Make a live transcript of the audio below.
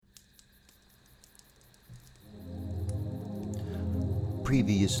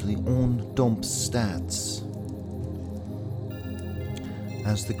Previously on Dump Stats.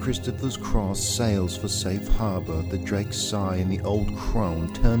 As the Christopher's Cross sails for safe harbour, the Drake's Sigh and the Old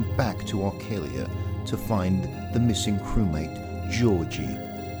Crone turn back to Arcalia to find the missing crewmate, Georgie.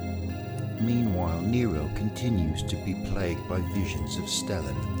 Meanwhile, Nero continues to be plagued by visions of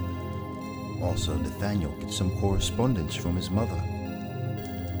Stellan. Also, Nathaniel gets some correspondence from his mother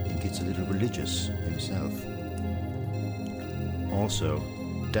and gets a little religious himself. Also,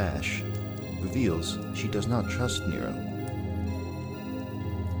 Dash reveals she does not trust Nero.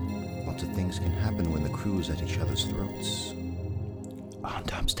 Lots of things can happen when the crew is at each other's throats. On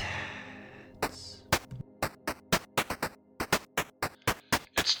Dump Stats.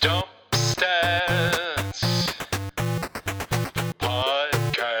 It's Dump Stats, the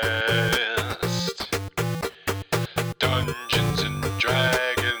podcast. Dungeons and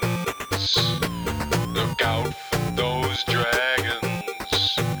Dragons. Look out for those dragons.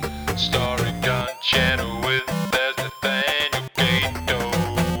 Starring John Chenoweth as Nathaniel Gato.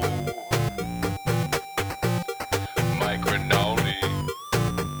 Mike Rinaldi.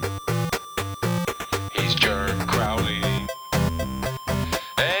 He's Jerk Crowley.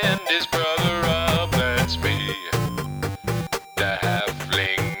 And his brother Rob, that's me. The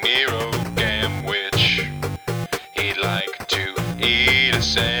halfling Nero Gamwich. He'd like to eat a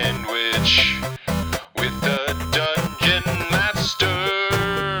sandwich with the dungeon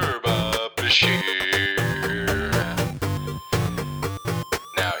master, Bob Bashir.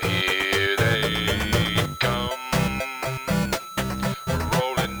 Now here they come,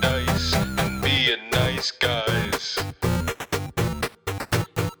 rolling dice and being nice guys.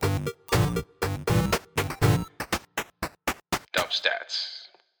 Dump Stats.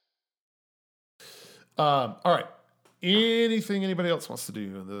 All right. Anything anybody else wants to do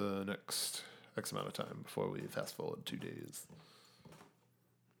in the next X amount of time before we fast forward 2 days?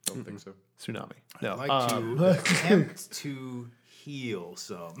 Don't think so. Tsunami. No. I'd like to attempt to heal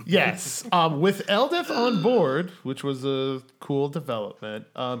some. Yes. With Eldeth on board, which was a cool development,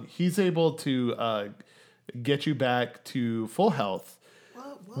 he's able to get you back to full health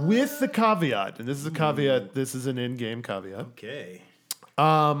with the caveat, and this is a caveat, this is an in-game caveat. Okay.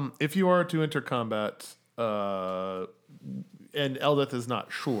 If you are to enter combat, and Eldeth is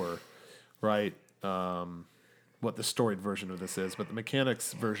not sure, right, what the storied version of this is, but the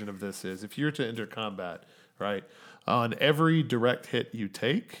mechanics version of this is, if you're to enter combat, right, on every direct hit you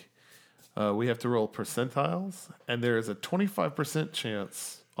take, we have to roll percentiles, and there is a 25%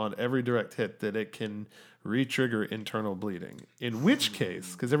 chance on every direct hit that it can re-trigger internal bleeding. In which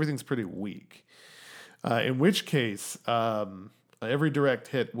case, because everything's pretty weak, in which case, every direct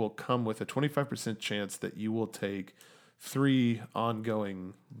hit will come with a 25% chance that you will take 3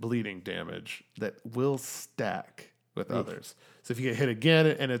 ongoing bleeding damage that will stack with others. So if you get hit again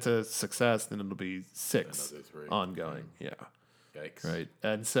and it's a success, then it'll be 6 Another 3. ongoing. Yeah. Yikes. Right.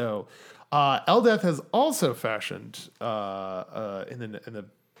 And so Eldeth has also fashioned in the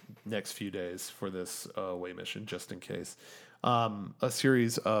next few days for this away mission, just in case, a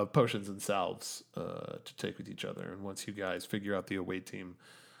series of potions and salves to take with each other. And once you guys figure out the away team,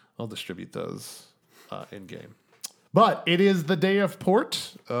 I'll distribute those in game. But it is the day of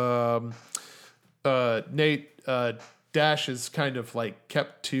port. Nate, Dash is kind of like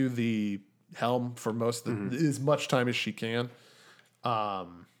kept to the helm for most of as much time as she can.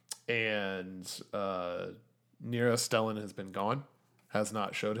 And Nero Stellan has been gone, has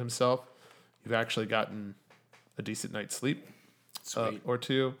not showed himself. You've actually gotten a decent night's sleep or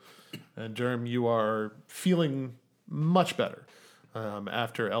two. And Germ, you are feeling much better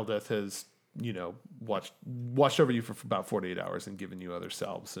after Eldeth has, watched over you for about 48 hours and given you other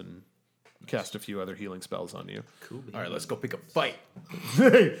salves and cast a few other healing spells on you. Cool. All right, let's go pick a fight.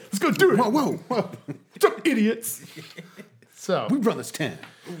 Hey, let's go do it. Whoa. What's up, idiots? So We run this 10.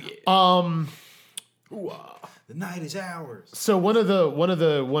 The night is ours. So one of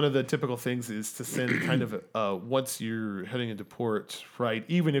the typical things is to send kind of once you're heading into port, right?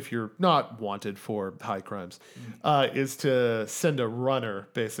 Even if you're not wanted for high crimes, is to send a runner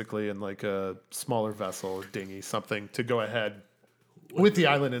basically in like a smaller vessel, dinghy, something to go ahead with the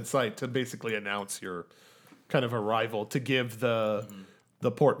island in sight to basically announce your kind of arrival, to give the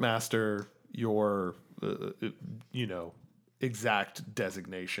port master your exact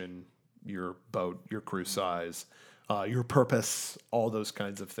designation, your boat, your crew size, your purpose, all those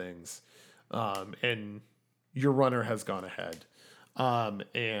kinds of things. And your runner has gone ahead. And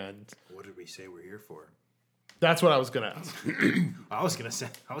What did we say we're here for? that's what I was going to ask. I was gonna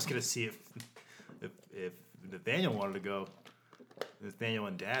see if Nathaniel wanted to go. Nathaniel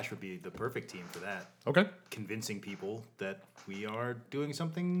and Dash would be the perfect team for that. Okay, Convincing people that we are doing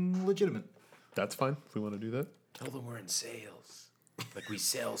something legitimate. that's fine if we want to do that. Tell them we're in sales. Like we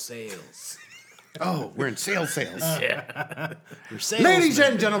sell sales. Oh, we're in sales. Yeah. We're salesmen. Ladies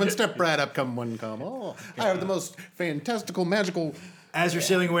and gentlemen, step right up, come one, come all. I have the most fantastical, magical. As you're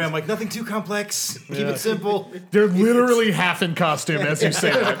sailing away, I'm like, nothing too complex. Keep it simple. They're literally half in costume as you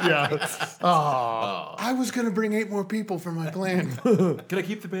say that. Yeah. I was going to bring 8 more people for my plan. Can I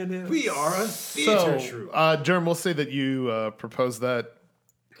keep the bandana? We are a theater So, troupe. Jerm, we'll say that you propose that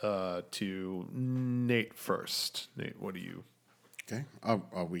to Nate first. Nate, what do you? Okay.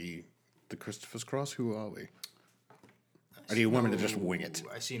 Are we the Christopher's Cross? Who are we? Or do you want me to just wing it?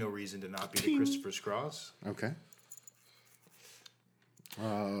 I see no reason to not be the Christopher's Cross. Okay.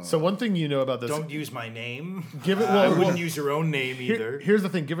 So one thing you know about this. Don't use my name. Give it. I Well, wouldn't use your own name either. Here's the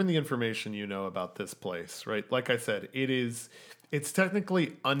thing. Given the information you know about this place, right? Like I said, it's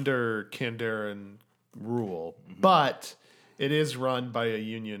technically under Kandaren rule, but it is run by a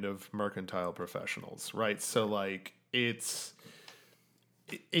union of mercantile professionals, right? So like it's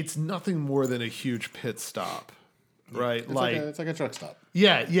nothing more than a huge pit stop, right? It's like a truck stop.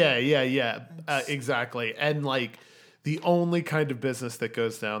 Yeah. Exactly. And like the only kind of business that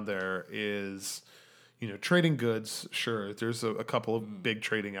goes down there is, trading goods. Sure, there's a couple of big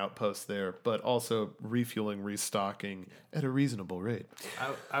trading outposts there, but also refueling, restocking at a reasonable rate.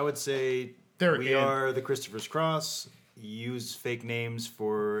 I would say They're we in. are the Christopher's Cross. Use fake names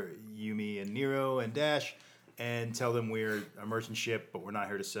for Yumi and Nero and Dash, and tell them we're a merchant ship, but we're not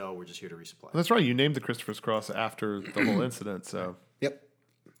here to sell. We're just here to resupply. That's right. You named the Christopher's Cross after the whole incident, so Yep.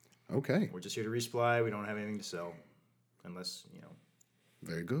 Okay. We're just here to resupply. We don't have anything to sell, unless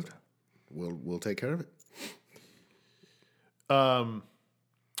Very good. We'll take care of it.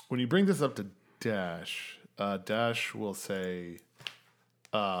 when you bring this up to Dash, Dash will say,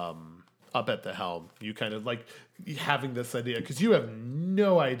 up at the helm, you kind of like having this idea because you have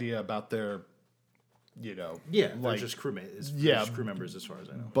no idea about their, they're like just crewmates. yeah. Just crew members, as far as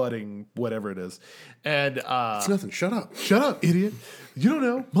I know. budding whatever it is, and It's nothing. Shut up. shut up, idiot! You don't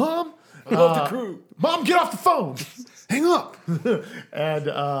know, Mom. I love the crew. Mom, get off the phone. Hang up.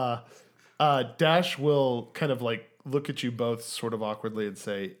 And Dash will kind of like look at you both sort of awkwardly and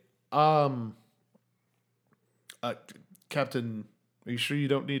say, Captain, are you sure you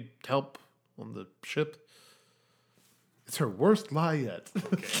don't need help on the ship? It's her worst lie yet.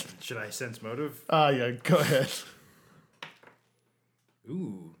 Okay. Should I sense motive? Yeah, go ahead.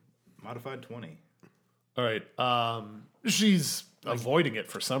 Ooh, modified 20. All right. She's avoiding it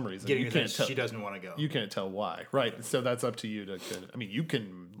for some reason. Getting You the can't sense tell. she doesn't want to go. You can't tell why, right? So that's up to you to. You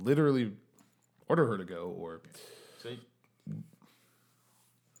can literally order her to go, or So,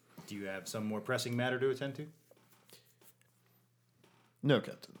 do you have some more pressing matter to attend to? no,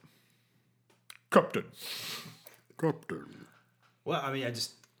 Captain. Captain. Captain. Well, I mean,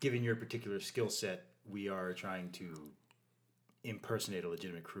 given your particular skill set, we are trying to impersonate a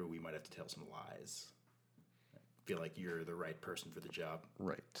legitimate crew. We might have to tell some lies. I feel like you're the right person for the job.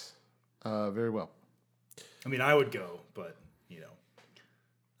 Right. Very well. I mean, I would go, but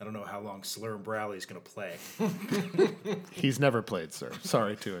I don't know how long Slurm Browley is going to play. He's never played, sir.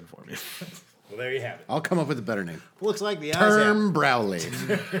 Sorry to inform you. Well, there you have it. I'll come up with a better name. Looks like the eyes have. Term Browley.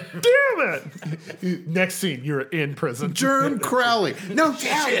 Damn it! Next scene, you're in prison. Germ Crowley. No,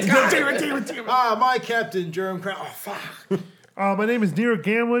 damn it. Damn it. Ah, my Captain Germ Crow. Oh, fuck. My name is Nero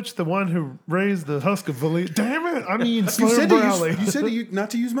Gamwich, the one who raised the husk of Valley. Damn it! I mean, You Slurm said, Browley. you said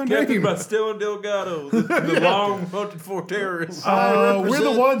not to use my Captain name. Bastian Delgado, the long hunted for terrorists. We're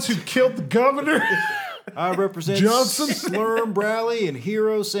the ones who killed the governor. I represent Johnson. Slurm Browley and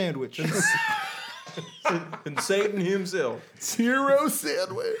Hero Sandwich. And Satan himself. Hero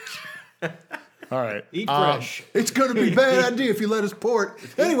sandwich. All right. Eat fresh. It's going to be a bad idea if you let us port.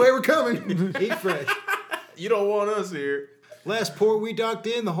 Anyway, we're coming. Eat fresh. You don't want us here. Last port we docked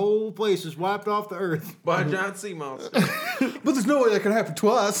in, the whole place was wiped off the earth. By a giant sea monster. But there's no way that could happen to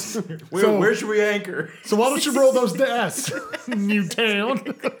us. Where should we anchor? So why don't you roll those dice, Newtown?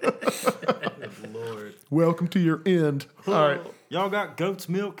 Lord. Welcome to your end. All right. Y'all got goat's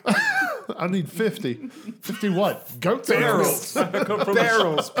milk? I need 50. 50 what? Goats Barrels. I come from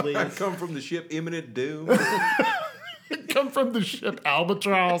Barrels, I please. come from the ship Imminent Doom. Come from the ship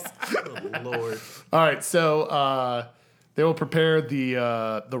Albatross. Lord. All right, so they will prepare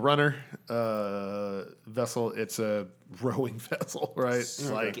the runner vessel. It's a rowing vessel, right? It's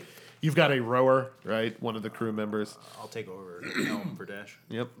like you've got a rower, right? One of the crew members. I'll take over helm for Dash.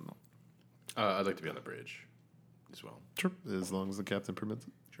 Yep. I'd like to be on the bridge as well. Sure. As long as the captain permits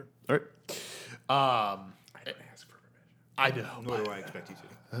it. Sure. All right. I ask for permission. I know. Nor do I expect you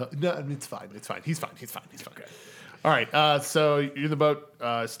to. No, it's fine. It's fine. He's fine. Okay. All right. So you're in the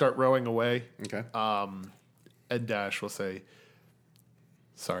boat. Start rowing away. Okay. And Dash will say,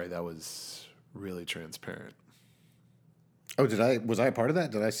 "Sorry, that was really transparent." Oh, was I a part of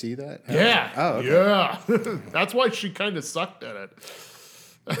that? Did I see that? Yeah. Oh, okay. Yeah. That's why she kind of sucked at it.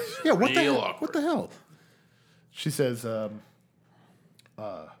 Yeah, what the Real hell? awkward. What the hell? She says,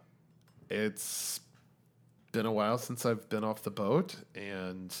 "It's been a while since I've been off the boat,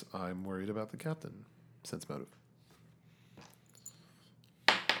 and I'm worried about the captain. Sense motive."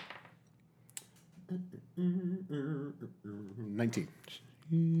 19.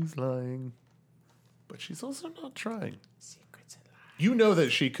 She's lying, but she's also not trying. You know that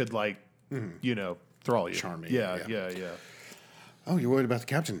she could, like, thrall you. Charm me, Yeah. yeah. Oh, you're worried about the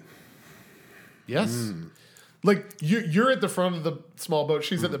captain. Yes. Like, you're at the front of the small boat.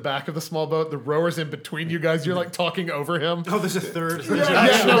 She's at the back of the small boat. The rower's in between you guys. You're, like, talking over him. Oh, there's a third.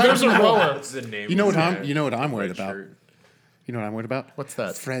 Yeah, no, there's a rower. What's the name? You know of what his I'm? You know what I'm worried red about. shirt? You know what I'm worried about? What's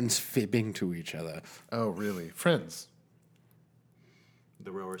that? Friends fibbing to each other. Oh, really? Friends.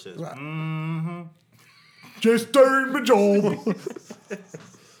 The rower says, Just doing my job.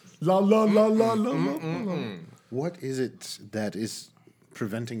 La, la, la, la, la, la. What is it that is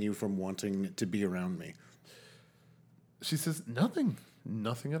preventing you from wanting to be around me? She says, nothing.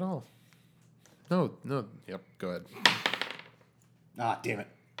 Nothing at all. No. Yep, go ahead. Ah, damn it.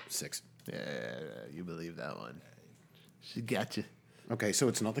 6. Yeah, you believe that one. She got you. Okay, so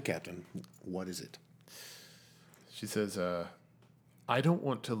it's not the captain. What is it? She says, I don't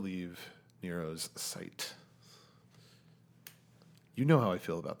want to leave Nero's sight. You know how I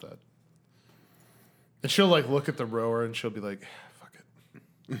feel about that. And she'll, like, look at the rower and she'll be like, fuck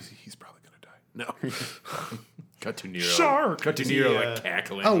it. He's probably going to die. No. Cut to Nero. Shark! Cut to Nero like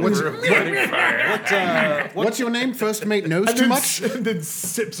cackling. Oh, what's- over a burning fire. What's your name? First mate knows And too then, much? and then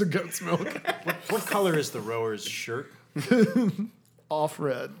sips of goat's milk. what color is the rower's shirt? Off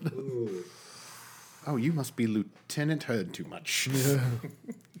red. Oh, you must be Lieutenant Heard too much.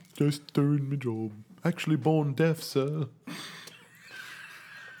 Just doing my job. Actually born deaf, sir.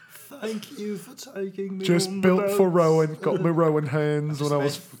 Thank you for taking me. Just on built the for boat. rowing. Got my rowing hands when I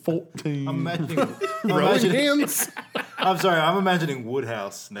was 14. I'm imagining. Rowing hands. I'm sorry. I'm imagining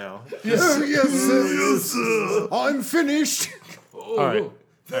Woodhouse now. Yes, sir. I'm finished. All right.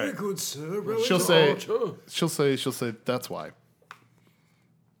 Very good, sir. She'll say, that's why.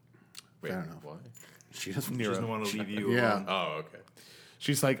 Fair enough. Why? She doesn't. She doesn't want to leave you. Yeah. alone. Oh, okay.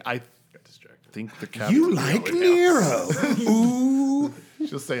 She's like, I Got distracted. think the captain. You like Nero? Ooh.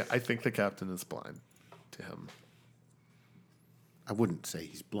 She'll say, I think the captain is blind to him. I wouldn't say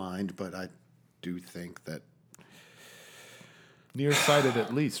he's blind, but I do think that Nearsighted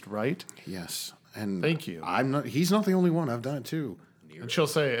at least, right? yes. And Thank you. I'm not. He's not the only one. I've done it too. And she'll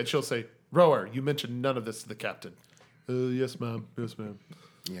say, rower, you mentioned none of this to the captain. Yes, ma'am. Yes, ma'am.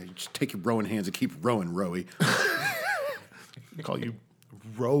 Yeah, you just take your rowing hands and keep rowing, Rowie. Call you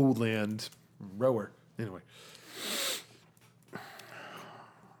Rowland rower. Anyway.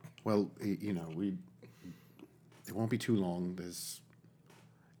 Well, you know, it won't be too long.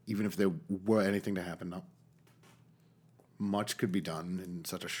 Even if there were anything to happen, not much could be done in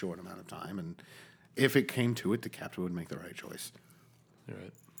such a short amount of time. And if it came to it, the captain would make the right choice. All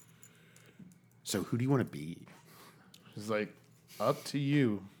right. So who do you want to be? She's like, up to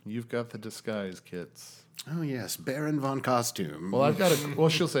you. You've got the disguise kits. Oh yes, Baron von Costume. Well,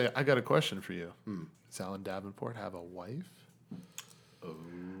 she'll say, I got a question for you. Does Alan Davenport have a wife?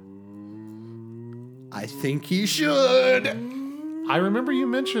 I think he should. I remember you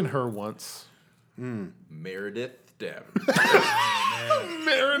mentioned her once. Meredith Davenport.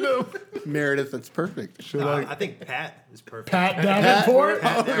 Meredith. Meredith, that's perfect. I think Pat is perfect. Pat Davenport.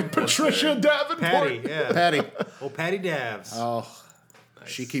 Patricia Davenport. Patty, yeah. Patty. Oh, Patty Davs. Oh,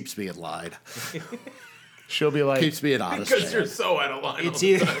 she keeps me at Lyde. She'll be like, Keeps me at Odyssey. Because you're so out of line.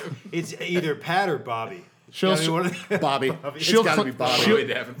 It's either Pat or Bobby. she'll, I mean, one of the- Bobby. she'll It's got to be Bobby. she'll- Bobby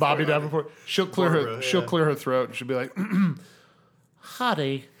Davenport. Bobby Davenport. She'll clear Barbara, her. She'll yeah. clear her throat, and she'll be like,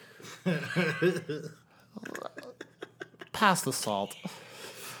 "Hottie, pass the salt.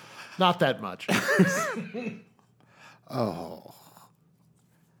 Not that much." Oh.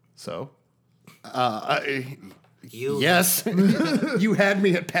 So Yes. You had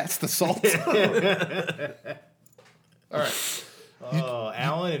me at Pat's the Salt. all right, Oh,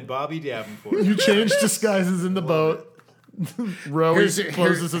 Alan and Bobby Davenport. you change disguises in the boat. Rowie Here's-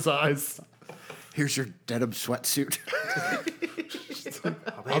 closes his eyes. Here's your denim sweatsuit.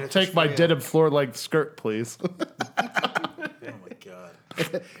 I'll take my denim floor length skirt, please. Oh my god.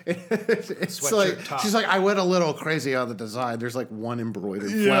 It's Sweatshirt like top. she's like, I went a little crazy on the design. There's like one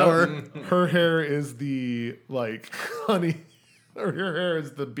embroidered flower. Her hair is the like honey. Or her hair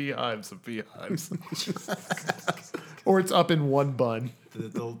is the beehives of beehives. Or it's up in one bun.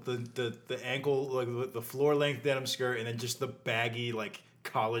 The ankle, like the floor length denim skirt, and then just the baggy like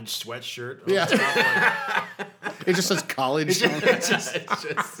college sweatshirt. Yeah. Top, It just says college. like,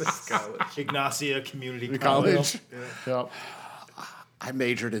 Ignacia Community College. College. Yep. I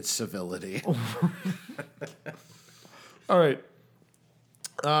majored in civility. All right.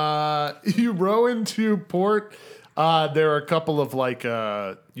 You row into port. There are a couple of like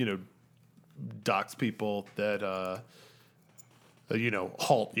docks people that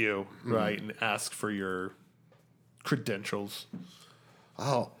halt you, right, and ask for your credentials.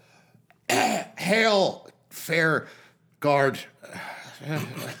 Oh, hail, fair guard.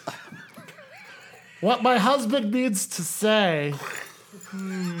 What my husband needs to say.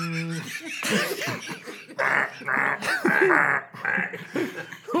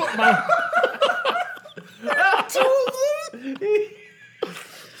 What my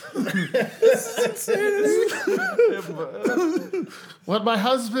What my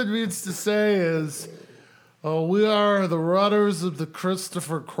husband needs to say is, we are the runners of the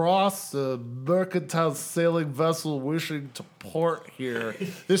Christopher Cross, a mercantile sailing vessel wishing to port here.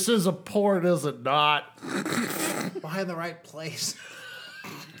 This is a port, is it not? Behind the right place.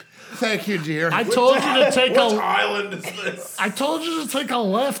 Thank you, dear. I told you to take a. Island is this? I told you to take a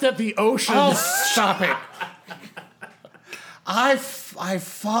left at the ocean. Oh, stop it. I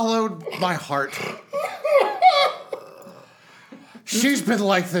followed my heart. She's been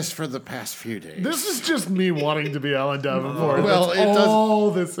like this for the past few days. This is just me wanting to be Alan Davenport. Well, That's it does-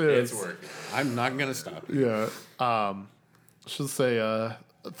 all this is. It's working. I'm not going to stop you. Yeah. She'll say,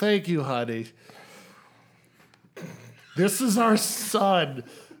 thank you, honey. This is our son.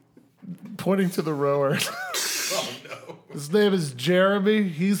 Pointing to the rower. Oh no. His name is Jeremy.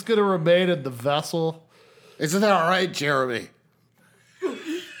 He's going to remain in the vessel. Isn't that all right, Jeremy?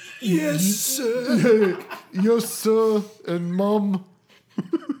 Yes, sir. Yes, sir. And Mum.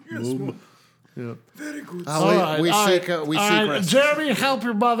 Mum. Yeah. Very good. We seek rest. Jeremy, help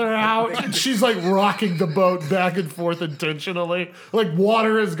your mother out. And she's like rocking the boat back and forth intentionally. Like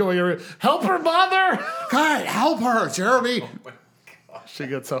water is going everywhere. Help her mother. God, help her, Jeremy. She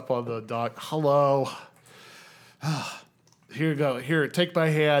gets up on the dock. Hello. Here you go. Here, take my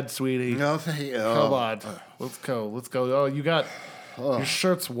hand, sweetie. No, thank you. Come on. Let's go. Let's go. Oh, you got your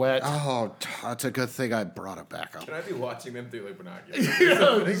shirt's wet. Oh, it's a good thing I brought it back up. Can I be watching them through like binoculars?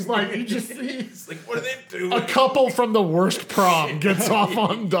 It's like you just see It's like, what are they doing? a couple from the worst prom gets off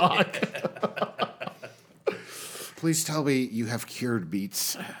on dock. Please tell me you have cured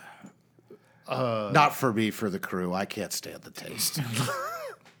beets. Not for me, for the crew. I can't stand the taste.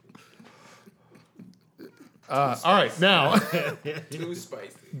 All right, now Too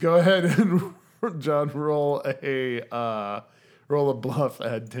spicy. go ahead and John roll a bluff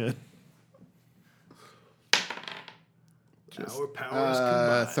at 10. Our powers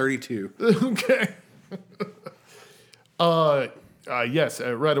combined. 32. Okay. Yes,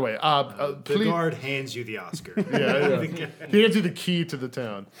 right away. The Please. guard hands you the Oscar. Yeah. He hands you the key to the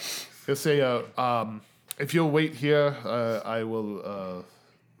town. He'll say, if you'll wait here, I will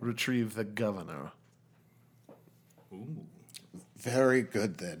retrieve the governor. Very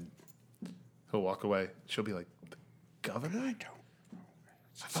good, then. He'll walk away. She'll be like, the governor?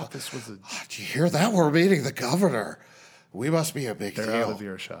 I thought this was a... Did you hear that? We're meeting the governor. We must be a big They're deal. out of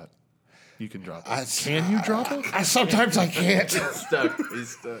earshot. You can drop it. I- Can you drop it? Sometimes I can't. Stuck.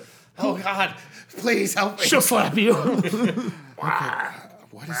 He's stuck. Oh, God. Please help me. She'll slap you.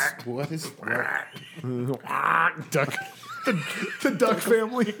 What is... Duck. The duck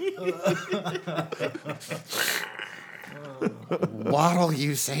family. What'll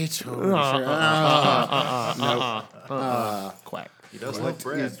you say to him? Quack. He does like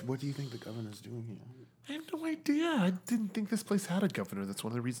bread. What do you think the governor's doing here? I have no idea. I didn't think this place had a governor. That's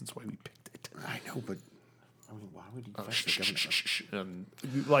one of the reasons why we picked it. I know, but... I mean, why would he fight the governor? And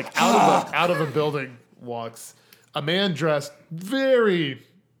like out of a building walks a man dressed very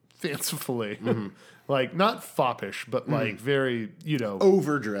fancifully, like not foppish, but like very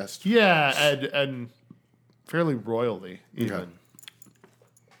Overdressed. and fairly royally even. Okay.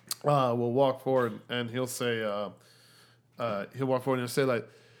 We'll walk forward and he'll say, he'll walk forward and he'll say like,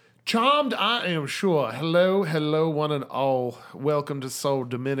 "Charmed, I am sure. Hello, one and all. Welcome to Sol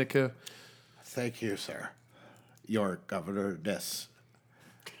Dominica." Thank you, sir. Your governor-ness.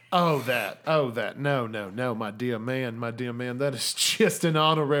 Oh, that. No, my dear man. That is just an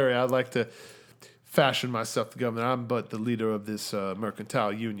honorary. I'd like to fashion myself the governor. I'm but the leader of this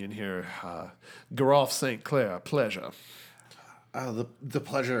mercantile union here. Gerolf St. Clair, pleasure. The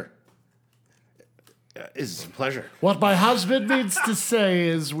pleasure is a pleasure. What my husband means to say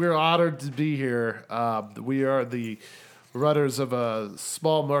is we're honored to be here. We are the rudders of a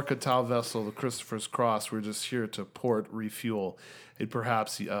small mercantile vessel, the Christopher's Cross. We're just here to port, refuel, and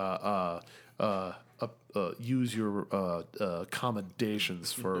perhaps use your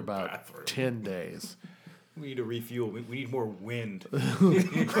accommodations for about 10 days. We need to refuel. We need more wind.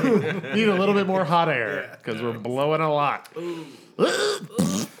 Need a little bit more hot air because we're blowing a lot.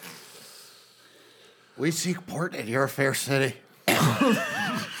 We seek port in your fair city.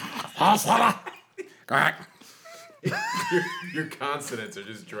 Correct. Your consonants are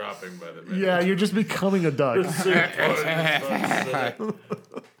just dropping by the minute. Yeah, you're just becoming a duck.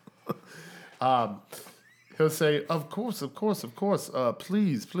 He'll say, of course.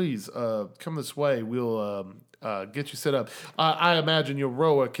 Please, come this way. We'll get you set up. I imagine your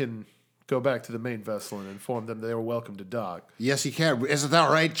rower can go back to the main vessel and inform them they are welcome to dock. Yes, you can. Isn't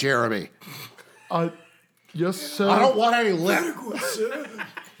that right, Jeremy? Yes, sir. I don't want any lip.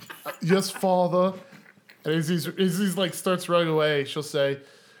 Yes, father. And as he's like starts running away, she'll say,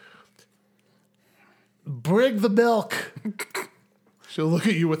 bring the milk. She'll look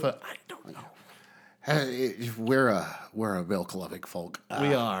at you with a, I don't know. We're a milk-loving folk.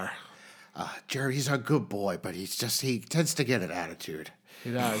 We are. Jeremy's a good boy, but he tends to get an attitude.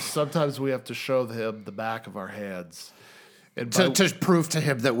 He does. Sometimes we have to show him the back of our heads. And To prove to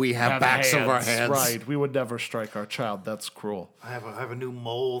him that we have backs of our hands. Right. We would never strike our child. That's cruel. I have a new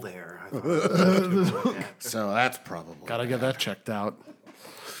mole there. So that's probably. Gotta get that checked out.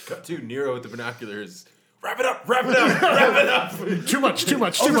 Cut to Nero with the binoculars. Wrap it up. Too much.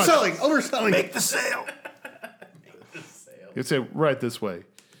 Overselling. Make the sale. You'd say right this way.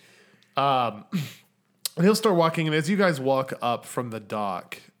 And he'll start walking, and as you guys walk up from the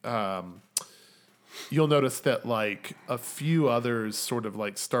dock, you'll notice that like a few others sort of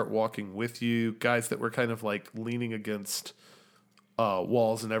like start walking with you, guys that were kind of like leaning against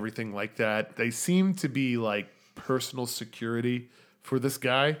walls and everything like that. They seem to be like personal security for this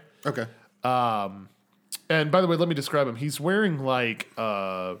guy. Okay. And by the way, let me describe him. He's wearing like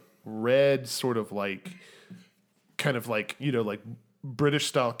a red sort of like kind of like, you know, like British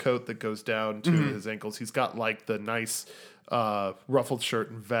style coat that goes down to his ankles. He's got like the nice ruffled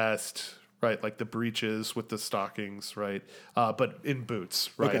shirt and vest, right? Like the breeches with the stockings, right? But in boots,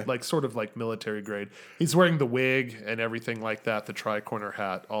 right? Okay. Like sort of like military grade. He's wearing the wig and everything like that, the tri-corner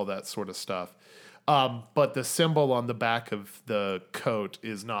hat, all that sort of stuff. But the symbol on the back of the coat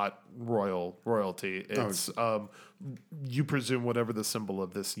is not royalty. It's you presume whatever the symbol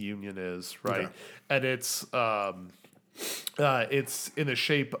of this union is, right? Okay. And it's in the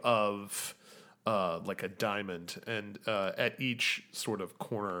shape of like a diamond, and at each sort of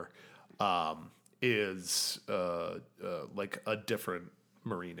corner is like a different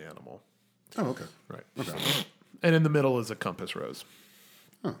marine animal. Oh, okay. Right. Okay. And in the middle is a compass rose.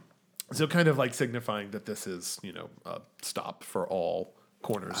 So kind of like signifying that this is, you know, a stop for all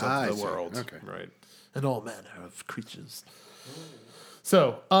corners of I the see. world. Okay. Right. And all manner of creatures.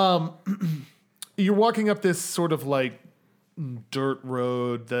 So, you're walking up this sort of like dirt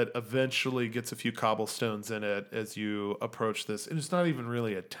road that eventually gets a few cobblestones in it as you approach this. And it's not even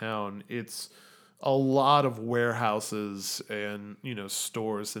really a town. It's a lot of warehouses and, you know,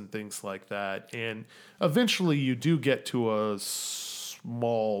 stores and things like that. And eventually you do get to a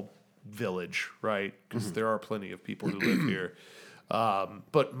small village, right? Because there are plenty of people who live here.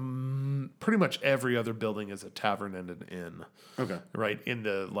 But pretty much every other building is a tavern and an inn. Okay. Right? In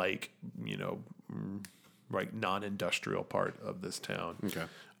the, like, you know, right, non-industrial part of this town. Okay.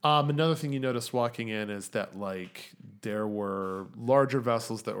 Another thing you notice walking in is that, like, there were larger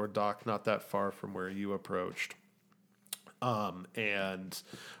vessels that were docked not that far from where you approached. And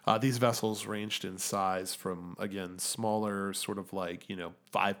these vessels ranged in size from, again, smaller sort of like, you know,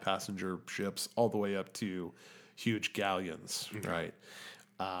 5-passenger ships all the way up to huge galleons, right?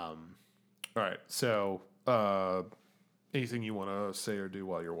 All right. So anything you want to say or do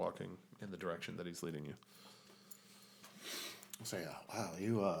while you're walking in the direction that he's leading you? So wow,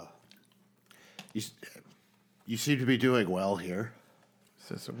 you seem to be doing well here,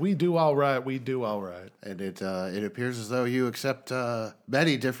 Says, we do all right. We do all right. and it appears as though you accept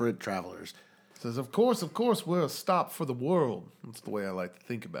many different travelers. Says, of course, we're a stop for the world. That's the way I like to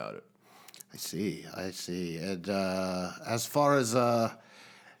think about it. I see. And as far as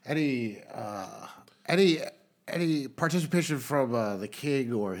any participation from the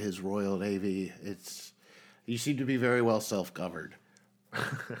king or his royal navy, you seem to be very well self-governed.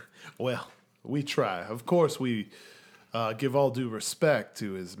 Well, We try. Of course, we give all due respect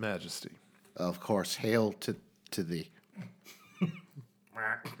to His Majesty. Of course, hail to thee.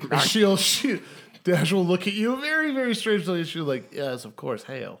 Dash will look at you very, very strangely. She'll like, yes, of course,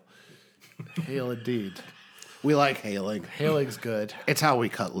 hail. Hail indeed. We like hailing. Hailing's good. It's how we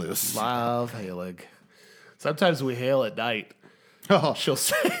cut loose. Love hailing. Sometimes we hail at night. Oh, She'll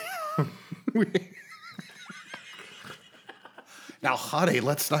say, now, honey,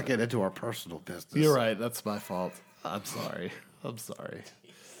 let's not get into our personal business. you're right. That's my fault. I'm sorry.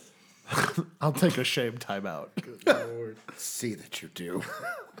 I'll take a shame time out. See that you do.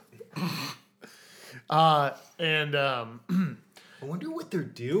 And I wonder what they're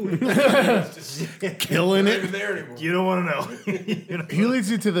doing. Killing Not it. even there anymore. You don't want to know. he leads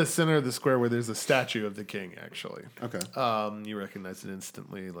you to the center of the square where there's a statue of the king, actually. Okay. You recognize it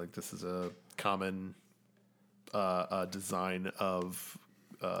instantly. Like, this is a common design of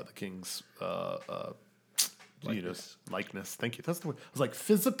the king's likeness. Thank you. That's the word. I was like,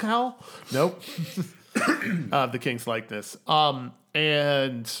 physical? Nope. The king's likeness.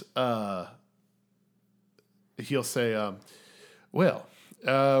 And he'll say, well,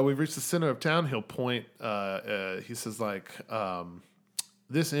 we've reached the center of town. He'll point. He says, like,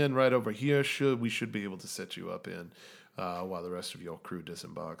 this inn right over here we should be able to set you up in while the rest of your crew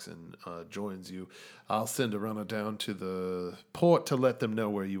disembarks and joins you. I'll send a runner down to the port to let them know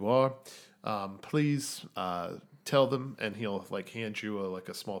where you are. Please tell them, and he'll like hand you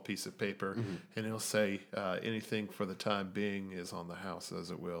a small piece of paper, and he'll say anything for the time being is on the house as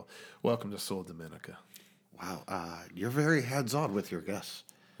it will. Welcome to Sol Dominica. Wow. You're very hands-on with your guests.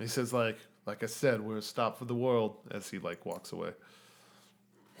 He says, like I said, we're a stop for the world, as he like walks away.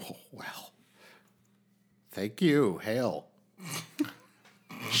 Oh, well. Thank you. Hail.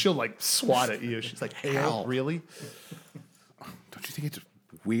 She'll like swat at you. She's like, "Hey, Ow. really?" Don't you think it's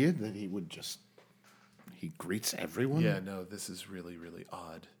weird that he greets everyone? Yeah, no, this is really, really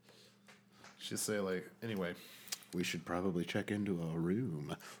odd. She'll say, like, anyway, We should probably check into a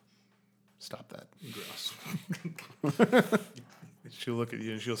room. stop that. She'll look at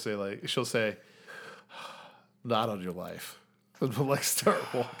you and she'll say, not on your life. And we'll like start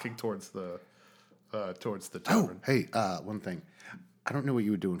walking towards the Oh, tavern. hey, one thing. I don't know what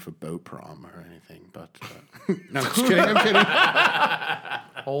you were doing for boat prom or anything, but no, I'm just kidding. I'm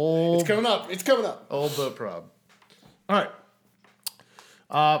kidding. Old It's coming up. Old boat prob. All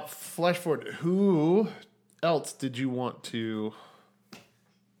right. Flash forward. Who else did you want to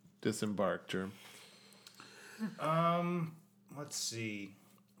disembark, Germ? Let's see.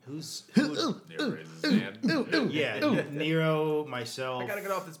 Who's There is Zan. yeah, Nero, myself. I gotta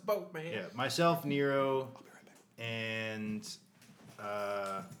get off this boat, man. Yeah, myself, Nero, and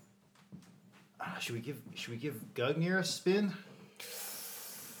should we give Gugnir a spin?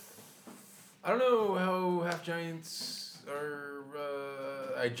 I don't know how half giants are.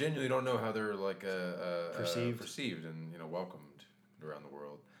 I genuinely don't know how they're like perceived and welcomed around the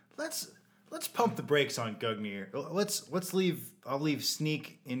world. Let's pump the brakes on Gugnir. Let's leave. I'll leave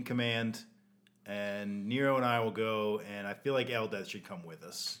Sneak in command, and Nero and I will go. And I feel like Eldeth should come with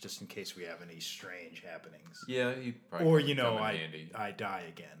us, just in case we have any strange happenings. Yeah, he probably Or could come in handy. I die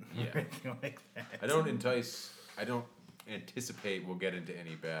again. Yeah. Or anything like that. I don't anticipate we'll get into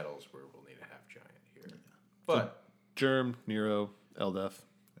any battles where we'll need a half giant here. But Germ, Nero, Eldeth.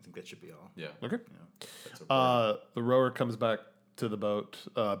 I think that should be all. yeah, Okay. that's a The rower comes back to the boat,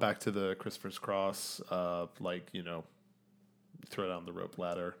 back to the Christopher's Cross, throw down the rope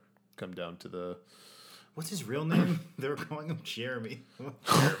ladder, come down to the... What's his real name? They were calling him Jeremy.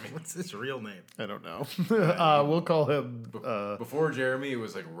 What's his real name? I don't know. We'll call him... before Jeremy, it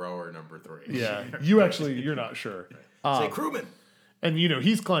was like rower number 3. yeah, you're not sure. Say crewman. And,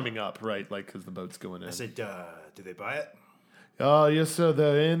 he's climbing up, right? Like, because the boat's going in. I said, did they buy it? Yes, sir,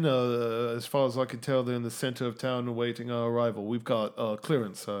 they're in. As far as I can tell, they're in the center of town awaiting our arrival. We've got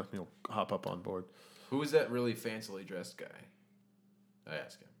clearance. Hop up on board. Who is that really fancily dressed guy? I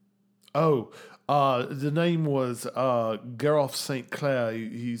ask him. Oh, the name was Gareth St. Clair.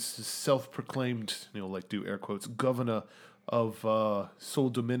 He's self-proclaimed, do air quotes, governor of Sol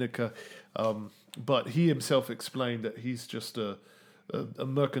Dominica. But he himself explained that he's just a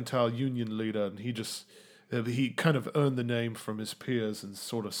mercantile union leader, and he kind of earned the name from his peers and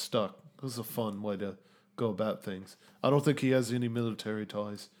sort of stuck. It was a fun way to go about things. I don't think he has any military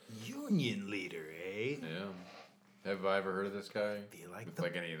ties. Union leader, eh? Yeah. Have I ever heard of this guy? Feel like With, the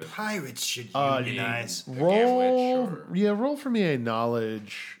like any of the pirates should unionize. Roll, Gambit, roll for me a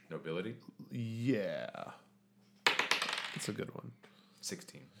knowledge. nobility? Yeah, it's a good one.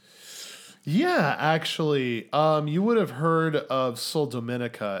 16. Yeah, actually, you would have heard of Sol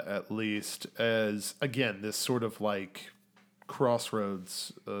Dominica at least as again this sort of like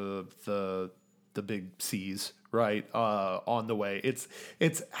crossroads of the big seas, right? On the way, it's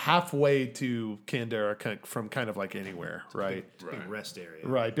halfway to Canberra from kind of like anywhere, right? Big rest area.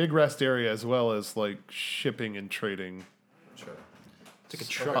 Right, big rest area as well as like shipping and trading Sure. It's like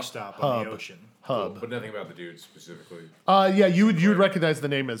a truck stop on the ocean. hub. But nothing about the dude specifically. Yeah, you would recognize the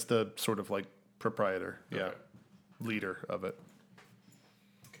name as the sort of like proprietor, yeah, Okay. leader of it.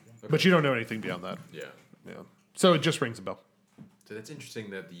 But you don't know anything beyond that. Yeah. Yeah. So it just rings a bell. So that's interesting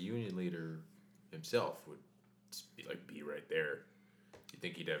that the union leader himself would be right there. You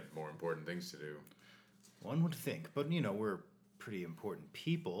think he'd have more important things to do? One would think, but we're pretty important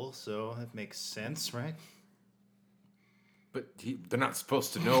people, so that makes sense, right? But they're not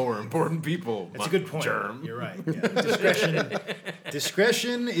supposed to know we're important people. That's a good point. Germ. You're right. Yeah.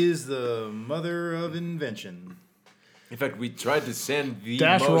 Discretion is the mother of invention. In fact, we tried to send the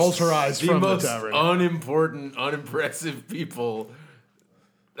Dash rolls her eyes the from the most tavern. unimportant, unimpressive people.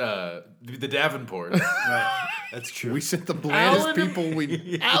 The Davenports. Right. That's true. We sent the blandest Alan and- people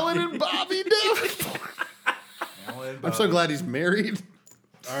we. Alan and Bobby Davenport. I'm so glad he's married.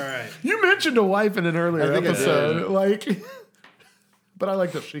 All right. You mentioned a wife in an earlier I think I episode, like. But I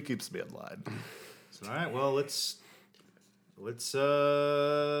like that she keeps me in line. So, all right. Well, let's further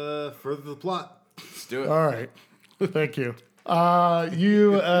the plot. Let's do it. All right. Thank you. You Up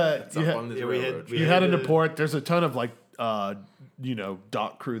you, on this yeah, we railroad had- trip. you head into port. There's a ton of like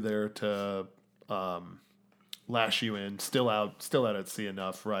dock crew there to lash you in. Still out at sea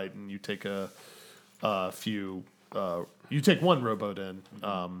enough, right? And you take a few. You take one rowboat in.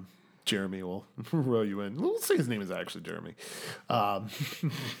 Jeremy will row you in. We'll say his name is actually Jeremy, and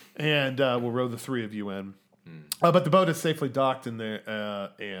we'll row the three of you in. But the boat is safely docked in there,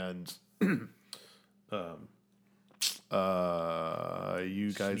 and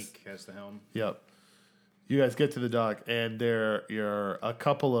you guys. Sneak has the helm. Yep. You guys get to the dock, and there are a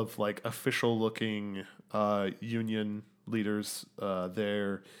couple of like official looking union leaders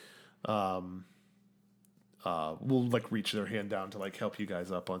there. Will like reach their hand down to like help you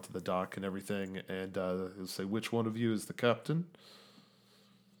guys up onto the dock and everything, and they'll say, "Which one of you is the captain?"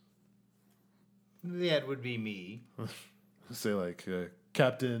 That would be me. Say like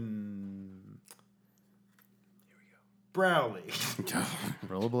Captain. Browley.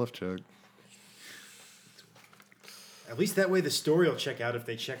 Roll a bluff check. At least that way the story will check out if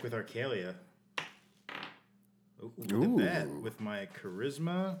they check with Arcalia. Ooh, look at that. With my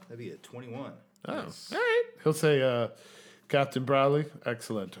charisma, that'd be a 21. Oh, all right. He'll say, Captain Bradley,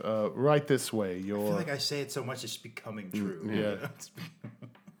 excellent. Right this way. I feel like I say it so much it's becoming true.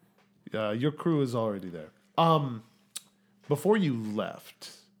 Yeah. Your crew is already there. Before you left,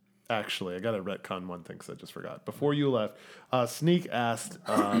 actually, I got to retcon one thing because I just forgot. Before you left, Sneak asked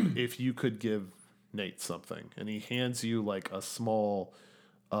if you could give Nate something, and he hands you like a small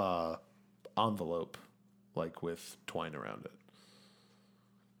envelope, like with twine around it.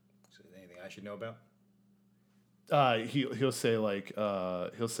 Is there anything I should know about? He'll say like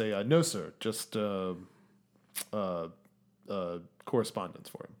no sir, just correspondence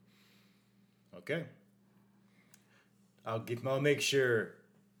for him. Okay. I'll make sure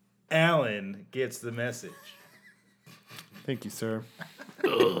Alan gets the message. Thank you, sir.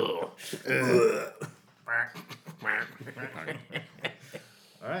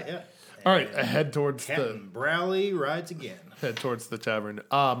 All right, yeah. All right, head towards Captain Browley rides again. the tavern.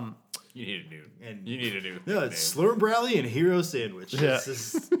 You need a new. And- You need a new. No, it's Slurm Browley and Hero Sandwich. Yeah.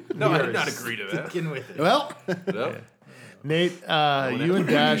 No, we I are did not agree to that. sticking with it. Well, Nope. Nate, you and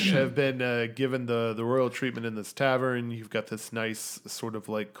Dash have been given the royal treatment in this tavern. You've got this nice sort of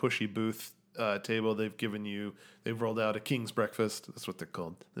like cushy booth table. They've rolled out a king's breakfast. That's what they're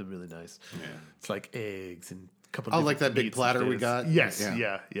called. They're really nice. Yeah. It's like eggs and a couple. oh, like that different big meats and platter we potatoes. got. Yes,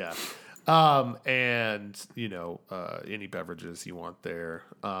 yeah. And any beverages you want there.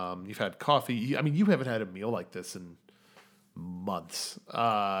 You've had coffee. You haven't had a meal like this in months.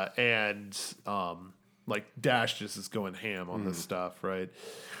 Like Dash just is going ham on this stuff, right?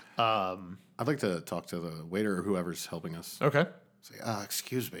 I'd like to talk to the waiter or whoever's helping us. Okay. Say,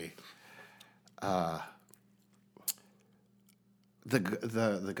 excuse me.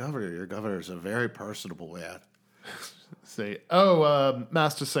 The governor, your governor, is a very personable man. Say,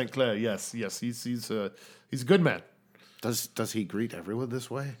 Master St. Clair. Yes, he's a good man. Does he greet everyone this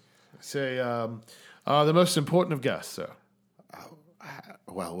way? Say, the most important of guests, sir.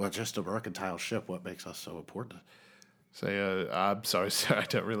 Well, we're just a mercantile ship. What makes us so important? Say, I'm sorry, sir. I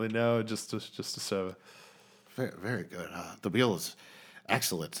don't really know. Just a server. Very, very good. The meal is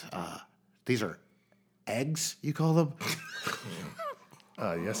excellent. These are eggs, you call them?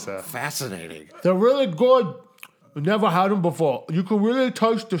 Yes, Fascinating. they're really good. Never had them before. You can really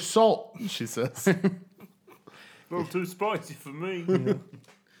taste the salt, she says. A little too spicy for me. Can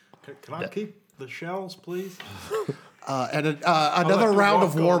I keep the shells, please? And another round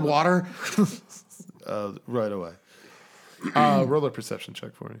of warm water. Right away. Roll a perception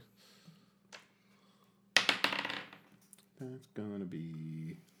check for me. That's going to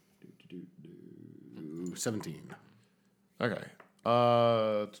be 17. Okay.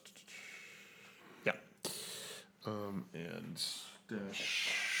 Yeah. And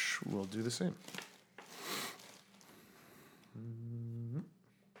Dash will do the same.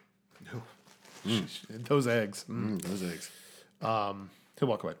 Those eggs. Those eggs. He'll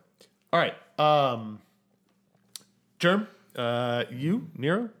walk away. All right. Germ, you,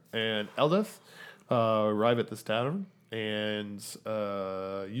 Nero, and Eldeth arrive at this tavern, and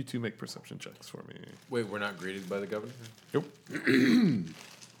you two make perception checks for me. Wait, we're not greeted by the governor? Nope.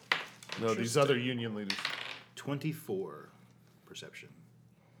 No, these other union leaders. 24 perception.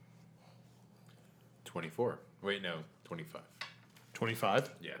 24. Wait, no, 25. 25?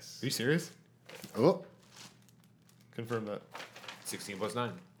 Yes. Are you serious? Oh, Confirm that. 16 plus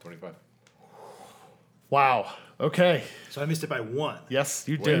 9, 25. Wow. Okay. So I missed it by 1. Yes,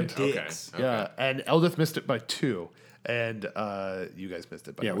 you did. Dicks. Okay. Yeah, and Eldeth missed it by 2, and you guys missed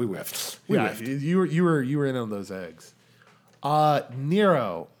it by yeah, 1. we whiffed. You were in on those eggs.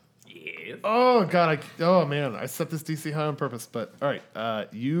 Nero. Yeah. Oh god, oh man, I set this DC high on purpose. But all right,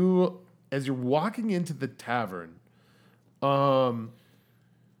 you as you're walking into the tavern, a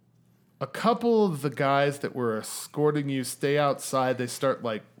couple of the guys that were escorting you stay outside. They start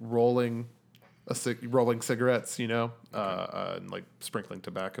like rolling cigarettes, and like sprinkling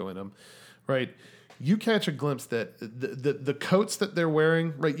tobacco in them, right? You catch a glimpse that the coats that they're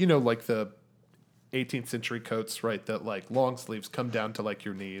wearing, right? Like the 18th century coats, right? That like long sleeves come down to like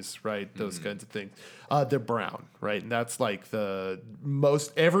your knees, right? Those kinds of things. They're brown, right? And that's like the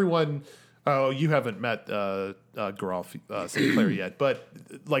most everyone. Oh, you haven't met Geralf St. Clair yet, but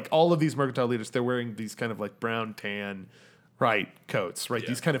like all of these mercantile leaders, they're wearing these kind of like brown tan, right, coats, right? Yeah.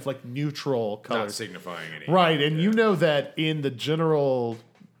 These kind of like neutral Not colors, signifying any. right? And you know that in the general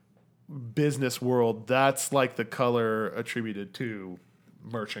business world, that's like the color attributed to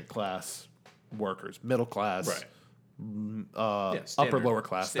merchant class workers, middle class, Right. upper standard- lower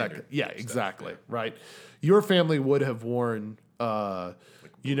class. standard Yeah, stuff, exactly. yeah. Right. Your family would have worn,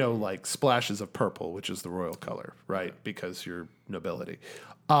 like splashes of purple, which is the royal color, right? Because you're nobility.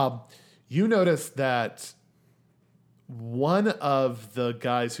 You notice that one of the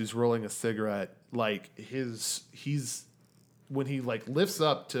guys who's rolling a cigarette, like he's when he like lifts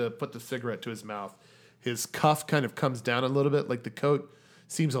up to put the cigarette to his mouth, his cuff kind of comes down a little bit, like the coat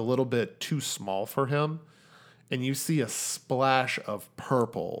seems a little bit too small for him, and you see a splash of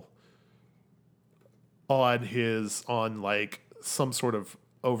purple on like some sort of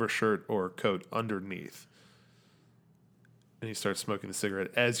overshirt or coat underneath. And he starts smoking the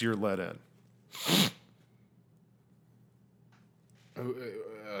cigarette as you're let in.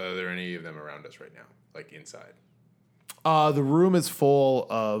 Are there any of them around us right now? Like inside? The room is full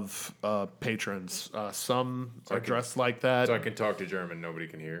of patrons. Some are dressed like that. So I can talk to German, nobody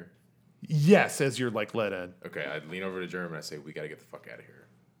can hear? Yes, as you're like let in. Okay, I lean over to German and I say, we got to get the fuck out of here.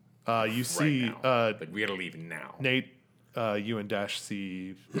 You see Right now. Like, we got to leave now. Nate, you and Dash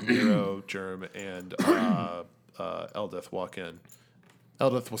see Nero, Germ, and Eldeth walk in.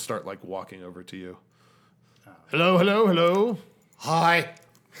 Eldeth will start like walking over to you. Hello, hello, hello. Hi.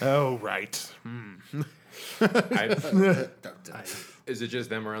 Oh, right. Is it just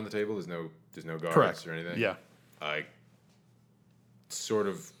them around the table? There's no guards Correct. or anything? Yeah. I sort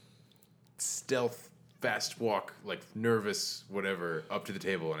of stealth, fast walk, like nervous, whatever, up to the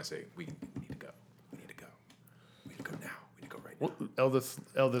table and I say, we need to go. We need to go. We need to go now. We need to go right now.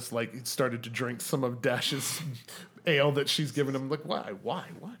 Eldest like started to drink some of Dash's ale that she's given him. Like, why? What?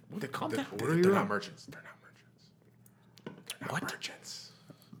 Calm down. They're not merchants. They're not merchants. They're not merchants.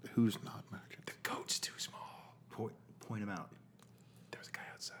 Who's not merchant? The coat's too small. Point him out. There was a guy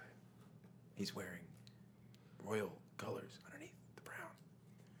outside. He's wearing royal colors underneath the brown.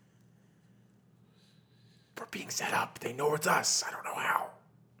 We're being set up. They know it's us. I don't know how.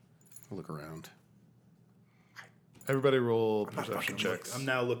 I'll look around. Everybody roll perception checks. I'm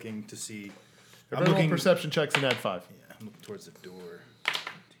now looking to see. Everybody roll perception checks and add 5. Yeah, I'm looking towards the door.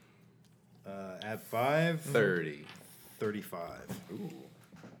 Add 5. 30. 35.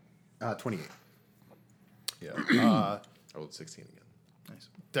 28. Yeah. I rolled 16 again. Nice.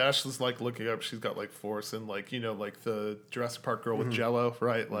 Dash is like looking up. She's got like force and like like the Jurassic Park girl with Jello,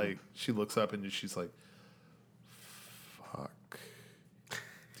 right? Like she looks up and she's like, "Fuck."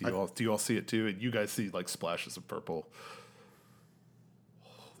 Do you all see it too? And you guys see like splashes of purple.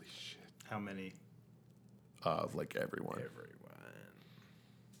 Holy shit! How many? Like everyone.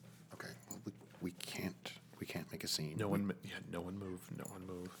 Okay. Well, we can't make a scene. No one move. No one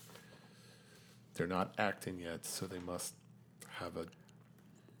move. They're not acting yet, so they must have a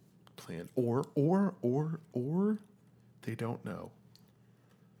plan. Or they don't know.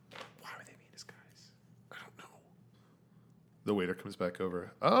 Why would they be in disguise? I don't know. The waiter comes back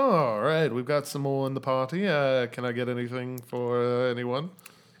over. Oh, all right, we've got some more in the party. Can I get anything for anyone?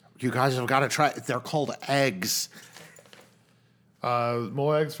 You guys have got to try. They're called eggs.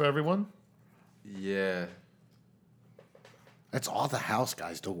 More eggs for everyone? Yeah. That's all the house,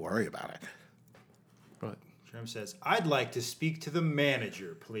 guys. Don't worry about it. Right. Germ says, "I'd like to speak to the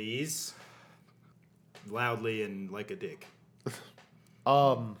manager, please." Loudly and like a dick.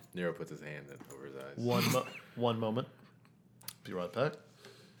 Nero puts his hand over his eyes. One moment. Be right back.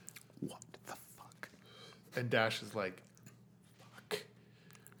 What the fuck? And Dash is like, fuck.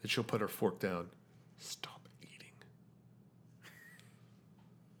 And she'll put her fork down. Stop eating.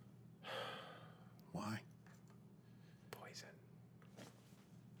 Why? Poison.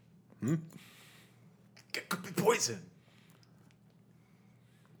 It could be poison.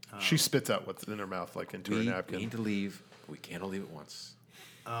 She spits out what's in her mouth like into her We napkin. need to leave. We can't all leave at once.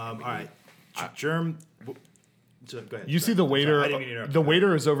 All right. Germ. So, go ahead. You see the waiter. I didn't mean to interrupt. The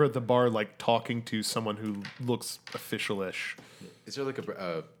waiter is over at the bar, like talking to someone who looks official-ish. Is there like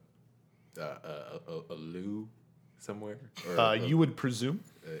a loo somewhere? Or You would presume.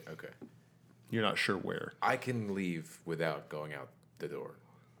 okay. You're not sure where. I can leave without going out the door.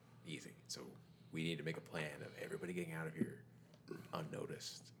 Easy. So we need to make a plan of everybody getting out of here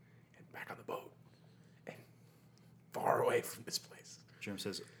unnoticed and back on the boat and far away from this place. Germ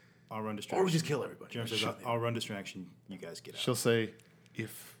says, "I'll run distraction." Or we just kill everybody. Germ says, "I'll run distraction. You guys get out." She'll say,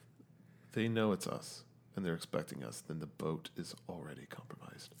 if they know it's us and they're expecting us, then the boat is already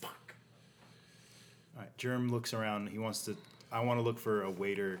compromised. Fuck. All right. Germ looks around. He wants to. I want to look for a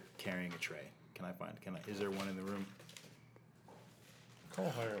waiter carrying a tray. Is there one in the room?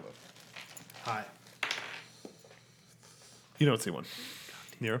 Call higher level. Hi. You don't see one.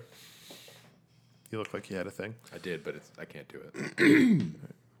 Nero? You look like you had a thing. I did, but I can't do it.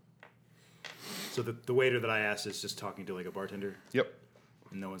 So the waiter that I asked is just talking to like a bartender, Yep.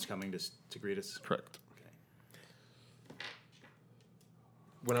 and no one's coming to greet us. Correct. Okay.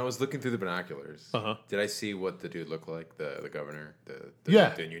 When I was looking through the binoculars, Uh-huh. did I see what the dude looked like? The governor? The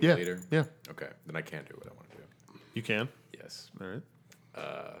Yeah. union Yeah. leader? Yeah. Okay. Then I can't do what I want to do. You can. Yes. All right.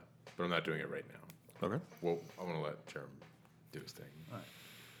 But I'm not doing it right now. Okay. Well, I want to let Germ do his thing.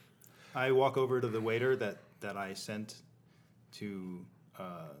 I walk over to the waiter that I sent to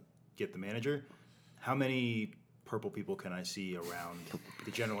get the manager. How many purple people can I see around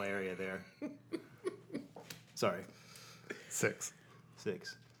the general area there? Sorry, 6.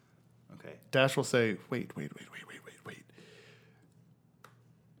 6. Okay. Dash will say, wait.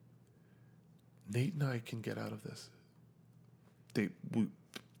 Nate and I can get out of this.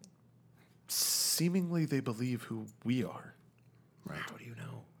 Seemingly they believe who we are. Right. How do you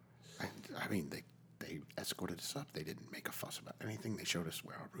know? I mean, they escorted us up. They didn't make a fuss about anything. They showed us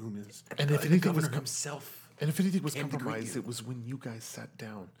where our room is. And if anything was himself. and if anything was came to greet compromised, you. it was when you guys sat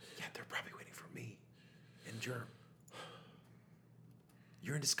down. Yeah, they're probably waiting for me and Germ.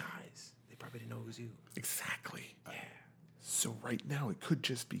 You're in disguise. They probably didn't know it was you. Exactly. Yeah. So right now it could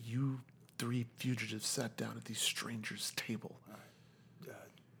just be you 3 fugitives sat down at these strangers' table.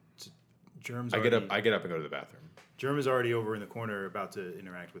 Germ's I get already, up and go to the bathroom. Germ is already over in the corner about to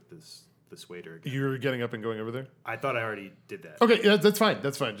interact with this waiter again. You're getting up and going over there? I thought I already did that. Okay, yeah, that's fine.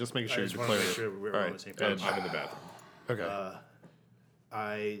 That's fine. Just making I sure just you're want to clear. make sure we're All on right. the same page. I'm in the bathroom.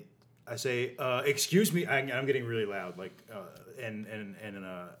 Okay. I say, excuse me. I'm getting really loud, like, and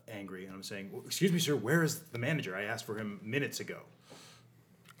angry, and I'm saying, well, excuse me, sir. Where is the manager? I asked for him minutes ago.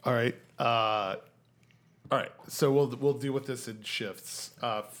 All right. All right. So we'll deal with this in shifts.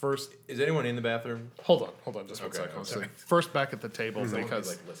 First, Is anyone in the bathroom? hold on, just one Okay, second. okay. So first, back at the table because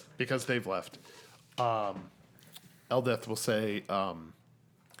like, listen. because they've left. Eldeth will say,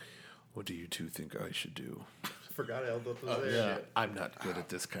 "What do you two think I should do?" Forgot Eldeth was there. Yeah, I'm not good at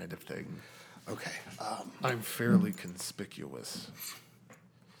this kind of thing. Okay. I'm fairly conspicuous.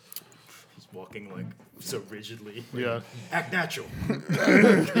 He's walking like so rigidly. Yeah. Act natural.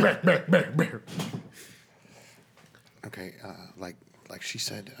 Okay. Like like she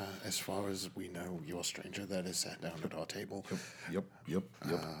said, as far as we know, you're a stranger that is sat down at our table. Yep.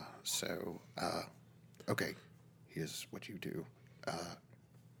 Okay, here's what you do.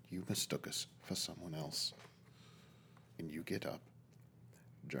 You mistook us for someone else. And you get up,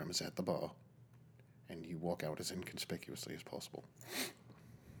 Germ is at the bar, and you walk out as inconspicuously as possible.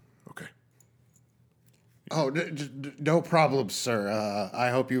 Okay. Oh, no problem, sir.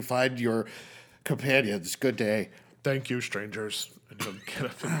 I hope you find your companions. Good day. Thank you, strangers.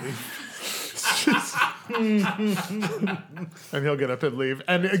 And he'll get up and leave.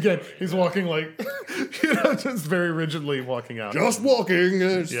 And again, he's walking like, just very rigidly walking out. Just walking.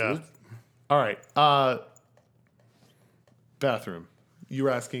 Yeah. All right. Bathroom. You were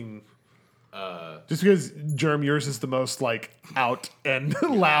asking. Just because Germ, yours is the most like out and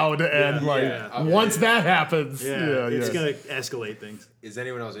loud and once that happens, It's gonna escalate things. Is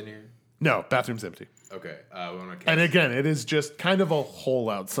anyone else in here? No, bathroom's empty. Okay. And again, it is just kind of a hole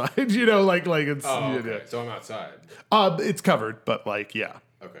outside. Like it's. Oh, okay. So I'm outside. It's covered, but like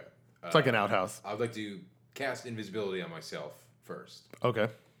Okay. it's like an outhouse. I would like to cast invisibility on myself first, Okay.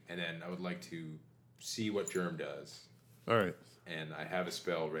 and then I would like to see what Germ does. All right. And I have a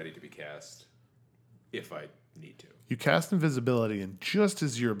spell ready to be cast if I need to. You cast invisibility, and just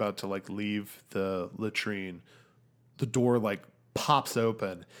as you're about to like leave the latrine, the door like pops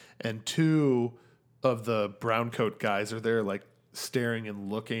open, and two of the brown coat guys are there like staring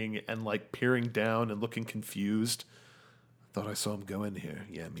and looking and like peering down and looking confused. Thought I saw him go in here.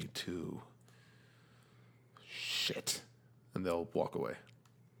 Yeah, me too. Shit. And they'll walk away.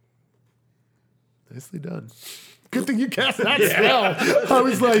 Nicely done. Good thing you cast that spell. I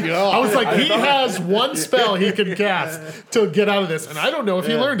was like, he has one spell he can cast to get out of this, and I don't know if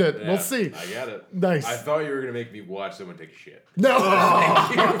he learned it. We'll see. I got it. Nice. I thought you were going to make me watch someone take a shit. No.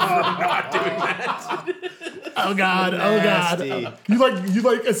 Not doing that. Oh God. Nasty. You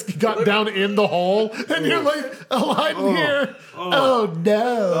got down in the hole, and you're like, hiding here. Oh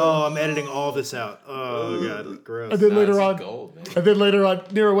no. Oh, I'm editing all this out. Oh God, gross. And then later on, Gold, man.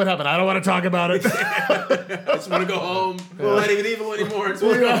 Nero, what happened? I don't want to talk about it. I just want to go home. I'm not even evil anymore. I just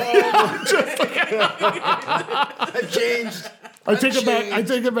want to go home. I've changed. I take it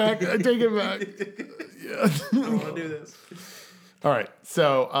back. I don't want to do this. All right.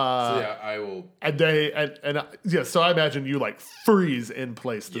 So, I will. So I imagine you like freeze in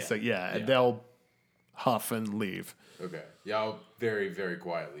place to say, and Yeah. they'll huff and leave. Okay. Yeah, I'll very, very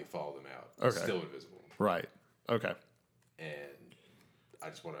quietly follow them out. Okay. Still invisible. Right. Okay. And I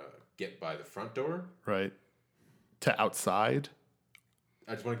just want to get by the front door. Right. To outside.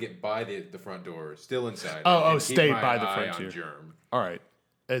 I just want to get by the front door, still inside. Oh, and keep stay my by the eye on frontier. Germ. All right.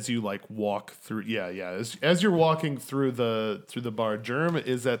 As you like walk through, as you're walking through the bar, Germ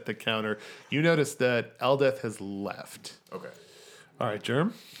is at the counter. You notice that Eldeth has left. Okay. All right,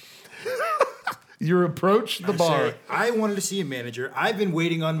 Germ. You approach the bar. Say, I wanted to see a manager. I've been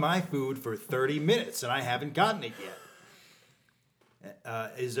waiting on my food for 30 minutes and I haven't gotten it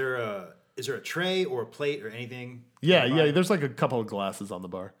yet. Is there a tray or a plate or anything? Yeah. There's like a couple of glasses on the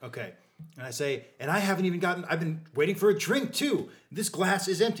bar. Okay. And I say, and I've been waiting for a drink too. This glass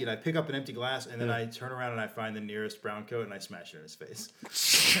is empty. And I pick up an empty glass and then I turn around and I find the nearest brown coat and I smash it in his face.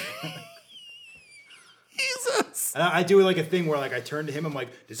 Jesus. And I do like a thing where like I turn to him, I'm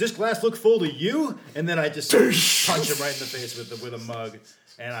like, does this glass look full to you? And then I just punch him right in the face with a mug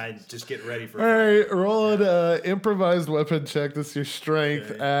and I just get ready for All right, roll an improvised weapon check. This is your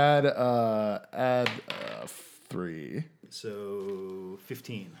strength. Okay. Add 3. So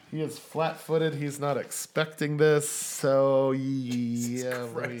 15. He is flat-footed. He's not expecting this. So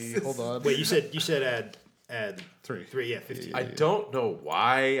hold on. Wait, you said add 3. 3, yeah, 15. I don't know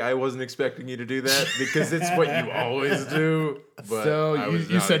why I wasn't expecting you to do that because it's what you always do. But So I was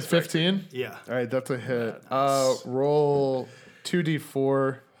you not said expecting- 15. Yeah. All right, that's a hit. Roll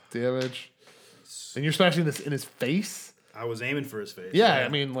 2d4 damage, and you're smashing this in his face. I was aiming for his face. Yeah, I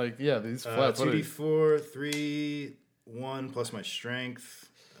mean, these flat-footed. 2d4, 3, 1 plus my strength.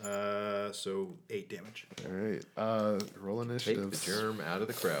 So 8 damage. All right, roll Take initiative. the Germ out of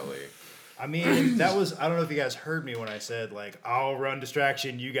the Crowley. I mean, that was, I don't know if you guys heard me when I said, like, I'll run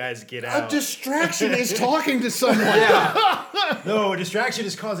distraction, you guys get out. distraction is talking to someone. No, a distraction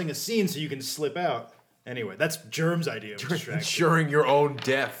is causing a scene so you can slip out. Anyway, that's Germ's idea of distraction. Ensuring your own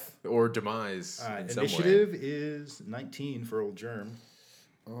death or demise All right, in some way. initiative is 19 for old Germ.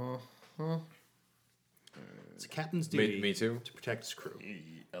 It's a captain's duty Me too. to protect his crew.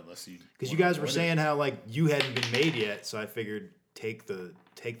 Unless you, Because you guys were saying how, like, you hadn't been made yet, so I figured take the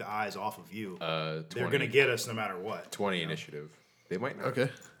eyes off of you. 20, They're going to get us no matter what. 20 initiative. They might not. okay.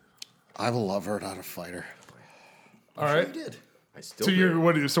 I love her, not a fighter. All right. You did. I still So do. you're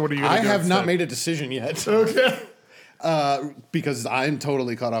what? So what are you? Gonna I do have not instead? made a decision yet. Okay. Because I'm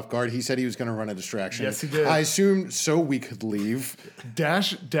totally caught off guard. He said he was going to run a distraction. Yes, he did. I assumed so we could leave.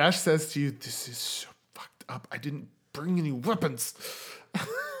 Dash says to you, "This is so fucked up. I didn't bring any weapons."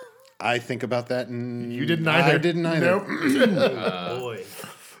 I think about that, and You didn't either. I didn't either. Nope. Boy.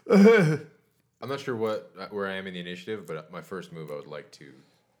 I'm not sure where I am in the initiative, but my first move, I would like to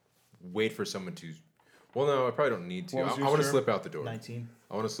wait for someone to. Well, no, I probably don't need to. What was I yours, want to Jerem? slip out the door. 19.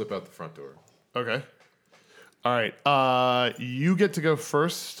 I want to slip out the front door. Okay. All right. You get to go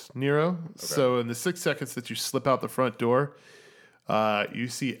first, Nero. So in the 6 seconds that you slip out the front door, you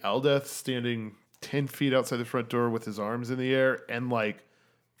see Eldeth standing 10 feet outside the front door with his arms in the air and like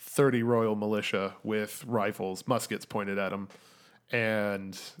 30 Royal Militia with rifles, muskets pointed at him.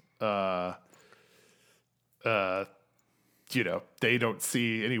 And, they don't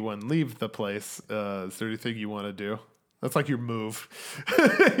see anyone leave the place. Is there anything you want to do? That's like your move,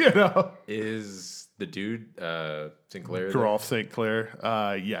 Is the dude Sinclair? there? Geralf St. Clair.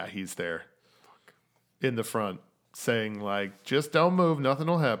 Yeah, he's there. In the front, saying like, just don't move, nothing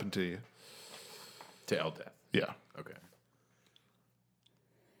will happen to you. To Eldeth. Yeah. Okay.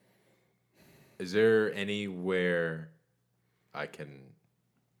 Is there anywhere I can?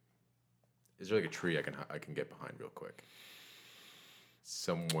 Is there like a tree I can get behind real quick?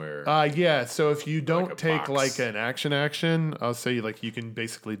 Somewhere. Yeah, so if you don't a take box. like an action, I'll say like you can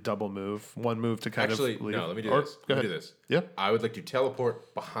basically double move. One move to kind Actually, of leave. no. Let me do Or- this. Go Let me ahead. do this. Yeah. I would like to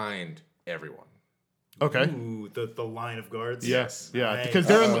teleport behind everyone. Okay. Ooh, the line of guards. Yes. Yeah, Nice. because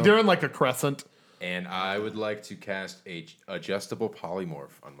they're in like a crescent. And I would like to cast a adjustable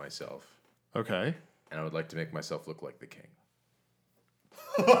polymorph on myself. Okay. And I would like to make myself look like the king.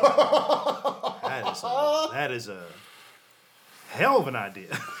 That is a hell of an idea.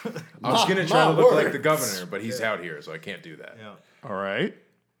 I was gonna try to look like the governor, but he's out here, so I can't do that. Yeah. All right.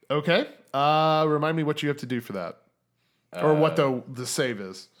 Okay. Remind me what you have to do for that. Or what the save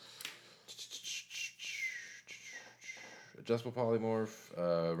is. Adjustable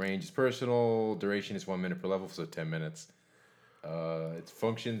polymorph. Range is personal. Duration is 1 minute per level, so 10 minutes. It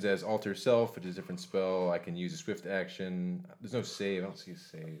functions as alter self. It is a different spell. I can use a swift action. There's no save. I don't see a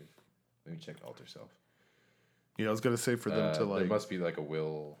save. Let me check alter self. Yeah, I was gonna say for them to There like. must be like a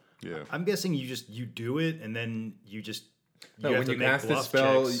will. Yeah. I'm guessing you do it and then you just No, have when to you make cast this bluff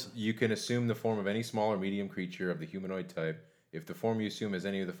spell, checks. you can assume the form of any small or medium creature of the humanoid type. If the form you assume has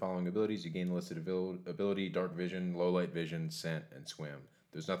any of the following abilities, you gain a listed ability: dark vision, low light vision, scent, and swim.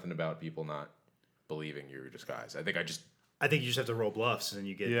 There's nothing about people not believing your disguise. I think you just have to roll bluffs and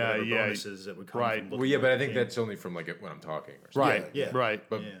you get Yeah, whatever yeah. bonuses that would come Right. from looking Well, yeah, like but I the think king. that's only from like when I'm talking. Or something. Right. Yeah. Right.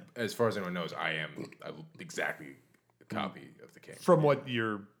 But Yeah. as far as anyone knows, I am exactly a copy of the king. From what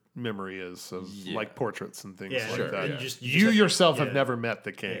your memory is of Yeah. like portraits and things Yeah, like sure, that. yeah. You just yourself have yeah. never met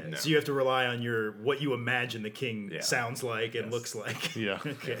the king. Yeah. No. So you have to rely on what you imagine the king Yeah. sounds like and looks like. Yeah.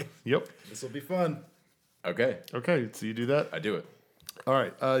 Okay. Yep. This will be fun. Okay, Okay, so you do that. I do it. All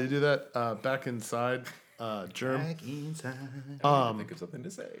right, you do that. Back inside, Germ. Back inside. I think of something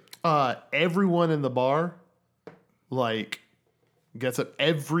to say. Everyone in the bar, like, gets up.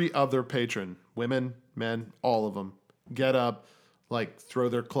 Every other patron, women, men, all of them, get up, like, throw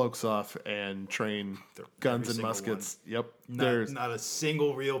their cloaks off and train guns and single muskets. Yep. There's Not a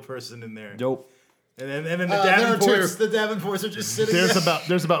single real person in there. nope. And then the there are Davenports, two. the Davenports are just sitting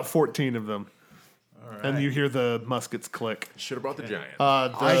There's about 14 of them, and you hear the muskets click. Should have brought the giant.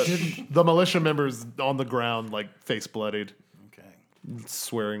 The militia members on the ground, like face bloodied, Okay.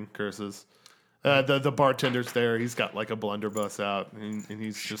 swearing curses. The bartender's there. He's got like a blunderbuss out, and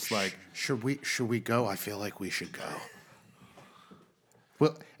he's just like, Should we go? I feel like we should go.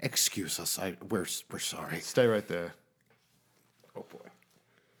 Well, excuse us. We're sorry. "Stay right there." Oh boy.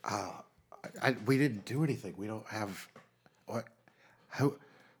 We didn't do anything. We don't have. What?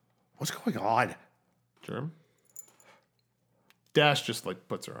 What's going on? Germ. Dash just like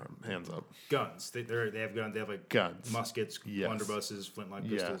puts her hands up. Guns. They have guns. They have like Guns. muskets, Yes. blunderbusses, flintlock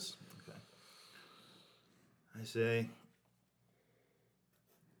Yeah. pistols. Okay. I say.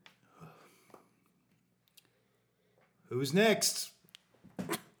 Who's next?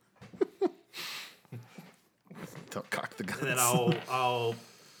 Tell cock the guns. And then I'll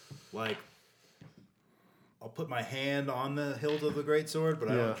put my hand on the hilt of the great sword, but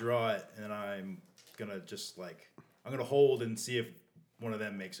I Yeah. don't draw it, and I'm gonna hold and see if one of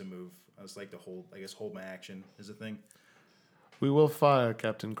them makes a move. I just like to hold. I guess hold my action is a thing. We will fire,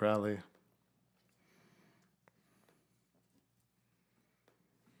 Captain Crowley.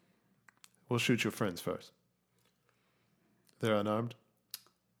 We'll shoot your friends first. They're unarmed.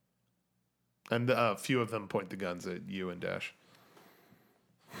 And a few of them point the guns at you and Dash.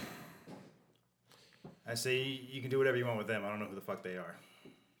 I say, you can do whatever you want with them. I don't know who the fuck they are.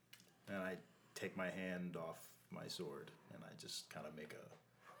 And I take my hand off my sword, and I just kind of make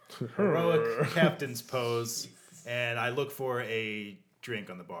a heroic captain's pose, and I look for a drink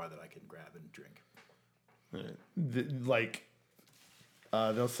on the bar that I can grab and drink.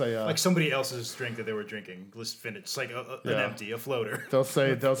 They'll say Like somebody else's drink that they were drinking. Just finish. It's like an empty, a floater. they'll say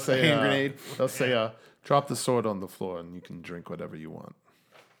Hand grenade. They'll say drop the sword on the floor and you can drink whatever you want.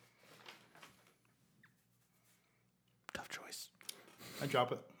 Tough choice. I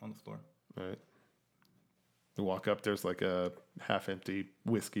drop it on the floor. All right. You walk up. There's like a half-empty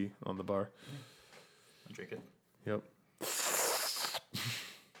whiskey on the bar. I drink it. Yep.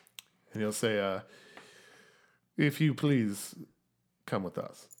 And he'll say, if you please, come with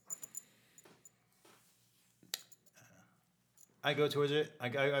us. I go towards it.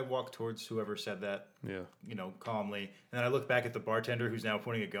 I walk towards whoever said that, Yeah. Calmly. And then I look back at the bartender who's now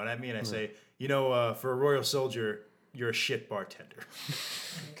pointing a gun at me, and I say, for a royal soldier, you're a shit bartender.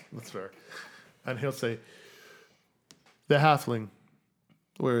 That's fair. And he'll say, the halfling,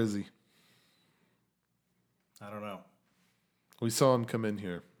 where is he? I don't know. We saw him come in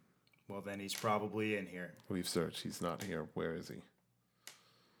here. Well, then he's probably in here. We've searched. He's not here. Where is he?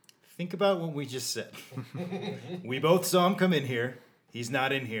 Think about what we just said. We both saw him come in here. He's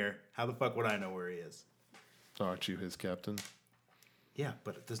not in here. How the fuck would I know where he is? Aren't you his captain? Yeah,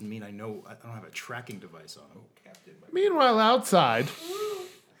 but it doesn't mean I know. I don't have a tracking device on him. Meanwhile, outside.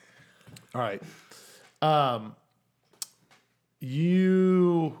 All right.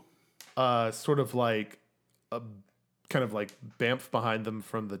 You sort of like kind of like bamf behind them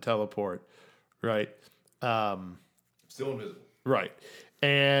from the teleport, right? Still invisible. Right.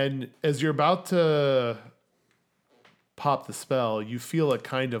 And as you're about to pop the spell, you feel a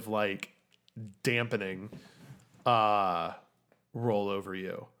kind of like dampening roll over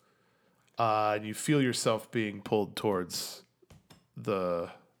you. And you feel yourself being pulled towards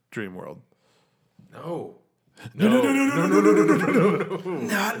the dream world. No. Not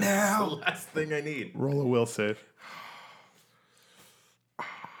now. The last thing I need. Roll a will save.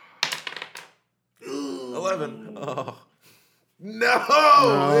 11. Oh. No!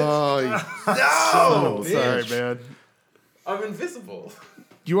 Oh, No! Sorry, man. I'm invisible.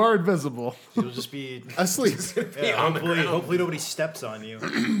 You are invisible. It'll just be. asleep. Hopefully nobody steps on you.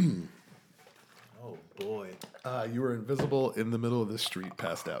 Oh boy. You were invisible in the middle of the street,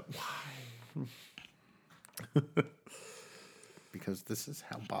 passed out. Because this is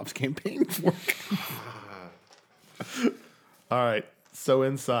how Bob's campaigns work. All right. So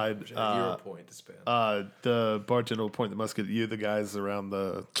inside, 0 point to spend. the bartender will point the musket at you. The guys around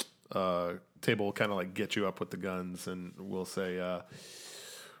the table will kind of like get you up with the guns, and we'll say,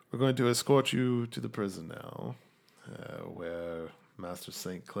 "We're going to escort you to the prison now, where Master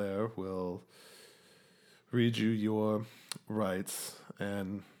St. Clair will read you your rights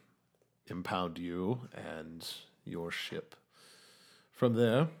and impound you and your ship. From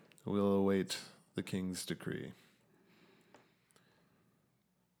there, we'll await the king's decree.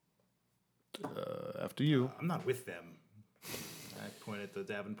 After you, I'm not with them. I point at the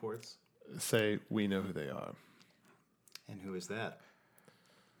Davenports. say, we know who they are." And who is that?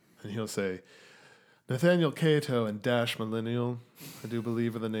 And he'll say, Nathaniel Cato and Dash Millennial, I do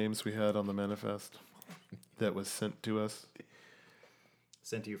believe are the names we had on the manifest that was sent to us.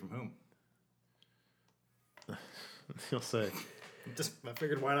 Sent to you from whom? He'll say, I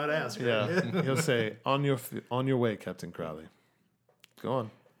figured why not ask. Right? yeah, he'll say, on your way, Captain Crowley. Go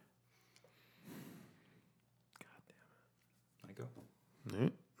on. I go.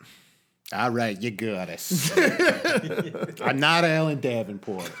 All right, you got us. I'm not Alan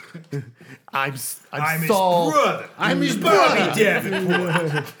Davenport. I'm his Saul. brother. I'm his Bobby brother.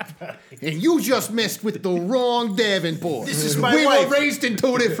 Davenport. And you just messed with the wrong Davenport. This is my we wife. were raised in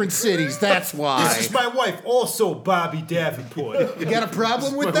two different cities. That's why. This is my wife, also Bobby Davenport. You got a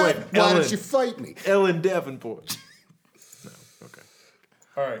problem with my that? wife, Why Ellen. don't you fight me? Ellen Davenport.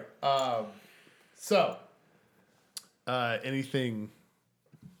 All right. So, anything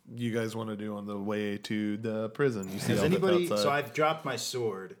you guys want to do on the way to the prison? You see Has all that's anybody? outside. So I've dropped my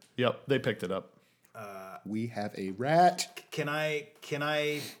sword. Yep, they picked it up. We have a rat. Can I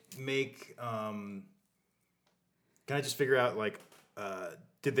make? Can I just figure out like,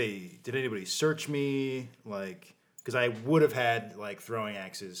 did anybody search me? Like, because I would have had like throwing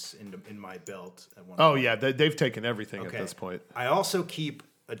axes in my belt at one. Oh point. yeah, they've taken everything Okay. at this point. I also keep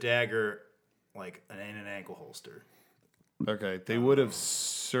a dagger, like in an ankle holster. Okay, they would have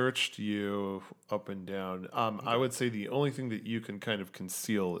searched you up and down. I would say the only thing that you can kind of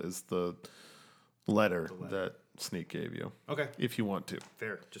conceal is the letter that Sneak gave you, Okay, if you want to.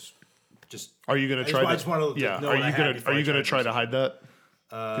 fair. Just just Are you going I to just- try? I just wanted to yeah. know Are what I you had going to before Are I you going to tried try to to use hide that?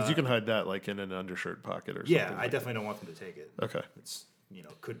 Because you can hide that like in an undershirt pocket or something. yeah, I definitely don't want them to take it. Okay. It's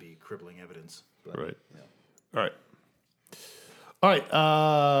could be crippling evidence. But, Right. yeah. All right. All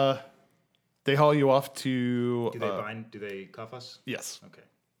right. They haul you off to. Do they bind? Do they cuff us? Yes. Okay.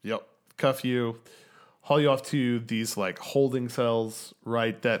 Yep. Cuff you, haul you off to these like holding cells,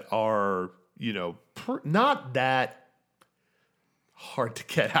 right? That are, not that hard to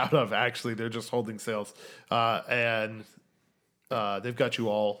get out of, actually. They're just holding cells. And they've got you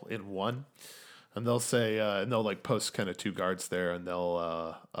all in one. And they'll say, and they'll like post kind of two guards there, and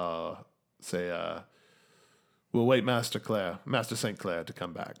they'll say, we'll wait Master St. Clair to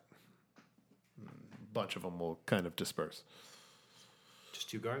come back. A bunch of them will kind of disperse. Just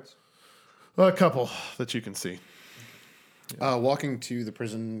 2 guards? A couple that you can see. Walking to the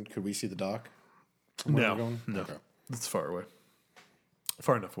prison, could we see the dock? from where we're No, going? no. Okay. It's far away.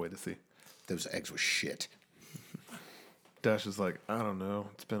 Far enough away to see. Those eggs were shit. Dash is like, I don't know.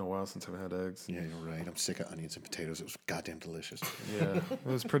 It's been a while since I've had eggs. Yeah, you're right. I'm sick of onions and potatoes. It was goddamn delicious. Yeah, it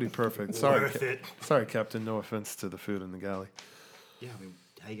was pretty perfect. Sorry, Worth it. sorry, Captain. No offense to the food in the galley. Yeah, I mean,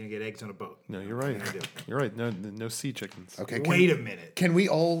 how you gonna get eggs on a boat? No, you're right. What are you gonna You're right. No sea chickens. Okay. do? Wait a minute. Can we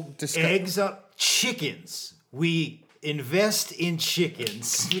all discuss? Eggs up chickens. We invest in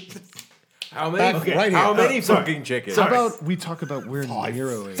chickens. How many? Back right here. How many Sorry. fucking chickens? How about we talk about where Five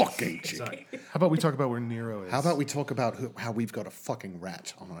Nero is? fucking chicken. Sorry. How about we talk about where Nero is? How about we talk about how we've got a fucking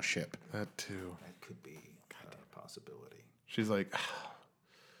rat on our ship? that too? That could be a possibility. She's like,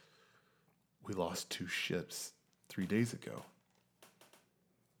 we lost 2 ships 3 days ago.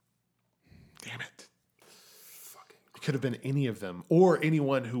 Damn it. It could have been any of them, or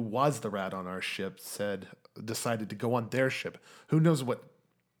anyone who was the rat on our ship decided to go on their ship. Who knows what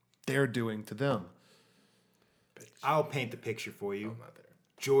they're doing to them? I'll paint the picture for you.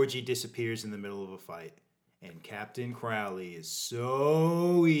 Georgie disappears in the middle of a fight, and Captain Crowley is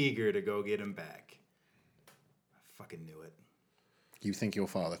so eager to go get him back. I fucking knew it. You think your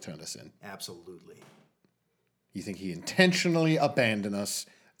father turned us in? Absolutely. You think he intentionally abandoned us?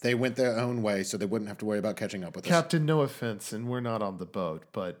 They went their own way so they wouldn't have to worry about catching up with us. Captain, no offense, and we're not on the boat,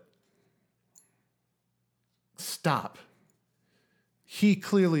 but stop. He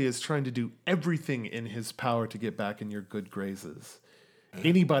clearly is trying to do everything in his power to get back in your good graces.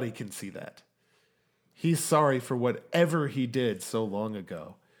 Anybody can see that. He's sorry for whatever he did so long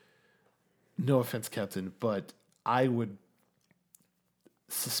ago. No offense, Captain, but I would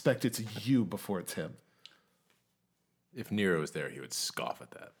suspect it's you before it's him. If Nero was there, he would scoff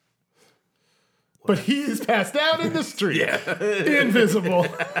at that. But he is passed out in the street. Invisible. All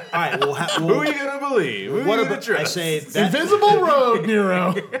right. Well, Who are you gonna believe? Who what are you gonna about? I trust? say that. Invisible road,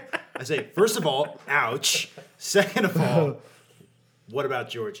 Nero. I say first of all, ouch. Second of all, what about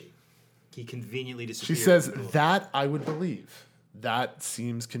Georgie? He conveniently She disappeared. says, in the middle of- that I would believe. That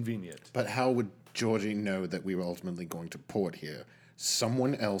seems convenient. But how would Georgie know that we were ultimately going to port here?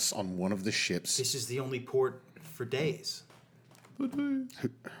 Someone else on one of the ships. This is the only port for days.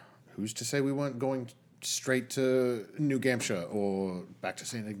 Who's to say we weren't going straight to New Hampshire or back to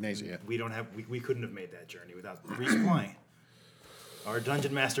St. Ignatia? We don't have. We couldn't have made that journey without resupplying. Our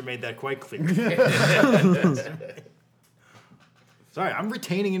dungeon master made that quite clear. Sorry, I'm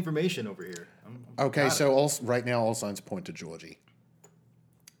retaining information over here. I'm Okay, got so right now all signs point to Georgie.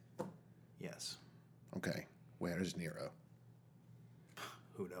 it. Yes. Okay, where is Nero?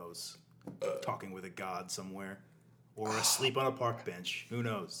 Who knows? Talking with a god somewhere, or asleep on a park bench. Who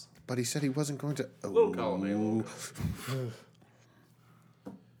knows? But he said he wasn't going to. Little column A, little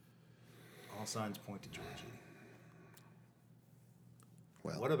All signs point to Georgie.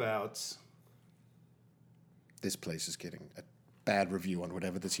 Well, What about? this place is getting a bad review on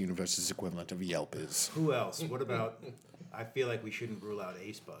whatever this universe's equivalent of Yelp is. Who else? What about? I feel like we shouldn't rule out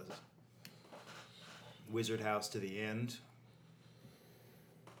Ace Buzz. Wizard House to the end.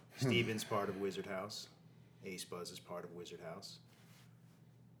 Steven's part of Wizard House. Ace Buzz is part of Wizard House.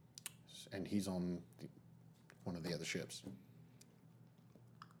 And he's on one of the other ships.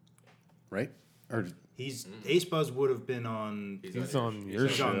 Right? Or Ace Buzz would have been on. He's on your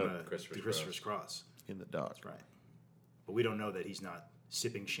He's on ship the Christopher's Cross. in the dock. That's right. But we don't know that he's not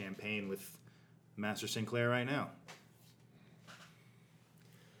sipping champagne with Master Sinclair right now. I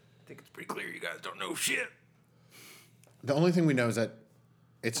think it's pretty clear you guys don't know shit. the only thing we know is that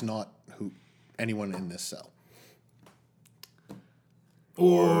it's not anyone in this cell.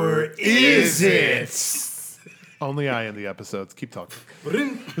 Or is it? Only I in the episodes. Keep talking.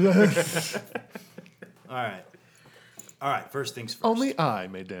 All right. All right, first things first. Only I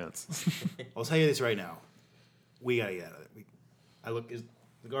may dance. I'll tell you this right now. We gotta get out of it.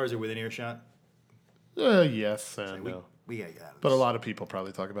 The guards are within earshot. Yes and We, no. we gotta get out of this. But a lot of people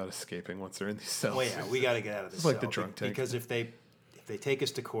probably talk about escaping once they're in these cells. Oh yeah, we gotta get out of this. It's like the cell, drunk tank. because if they take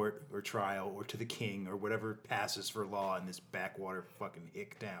us to court or trial or to the king or whatever passes for law in this backwater fucking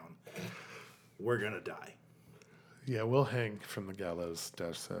hick town, we're gonna die. Yeah, we'll hang from the gallows,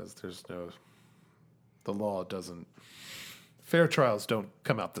 Dash says. The law doesn't... Fair trials don't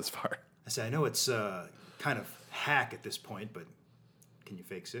come out this far. I say I know it's kind of hack at this point, but can you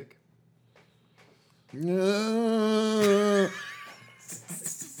fake sick? The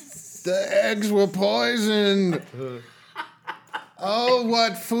eggs were poisoned. Oh,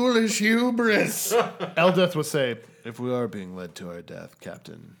 what foolish hubris. Eldeth will say, if we are being led to our death,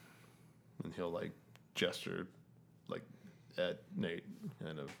 Captain, and he'll, like, gesture, like, at Nate,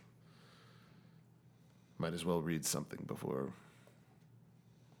 kind of, might as well read something before...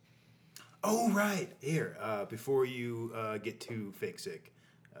 Oh right, here before you get too fake sick,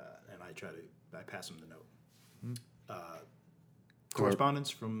 and I pass him the note.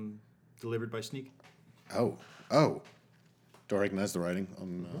 Correspondence delivered by Sneak. Oh. Do I recognize the writing?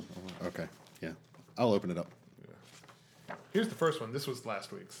 Okay, yeah. I'll open it up. Here's the first one. This was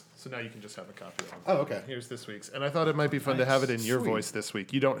last week's, so now you can just have a copy of it. Oh, okay. Here's this week's, and I thought it might be fun to have it in your Sweet. voice this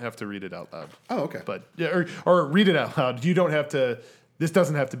week. You don't have to read it out loud. Oh, okay. But yeah, or read it out loud. You don't have to. This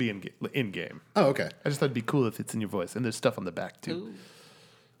doesn't have to be in game. Oh, okay. I just thought it'd be cool if it's in your voice, and there's stuff on the back too.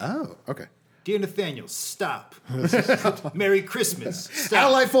 Oh, okay. Dear Nathaniel, stop. Merry Christmas. Stop.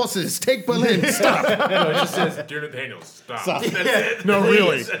 Allied forces, take Berlin. Stop. No, it just says, Dear Nathaniel, stop. Stop. That's it. No,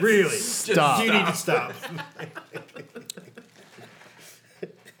 really, Really, stop. you need to stop.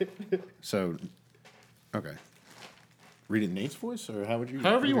 So, okay. Read it in Nate's voice, or how would you?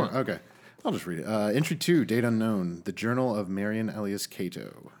 However you want. Okay. I'll just read it. Entry 2, date unknown. The Journal of Marion Elias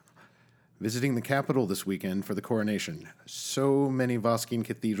Cato. Visiting the capital this weekend for the coronation. So many Voskine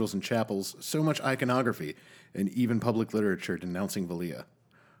cathedrals and chapels, so much iconography, and even public literature denouncing Valia.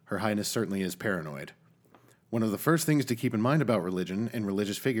 Her Highness certainly is paranoid. One of the first things to keep in mind about religion and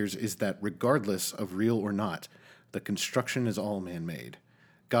religious figures is that regardless of real or not, the construction is all man-made.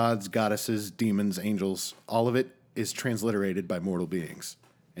 Gods, goddesses, demons, angels, all of it is transliterated by mortal beings,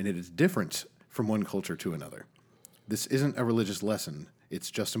 and it is different from one culture to another. This isn't a religious lesson, it's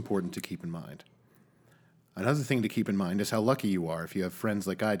just important to keep in mind. Another thing to keep in mind is how lucky you are if you have friends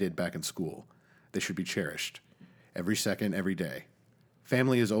like I did back in school. They should be cherished. Every second, every day.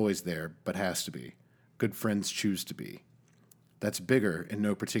 Family is always there, but has to be. Good friends choose to be. That's bigger in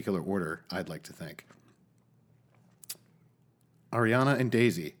no particular order, I'd like to think. Ariana and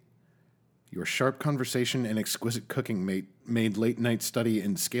Daisy, your sharp conversation and exquisite cooking made late-night study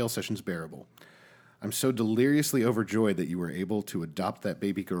and scale sessions bearable. I'm so deliriously overjoyed that you were able to adopt that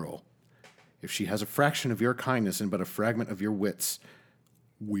baby girl. If she has a fraction of your kindness and but a fragment of your wits,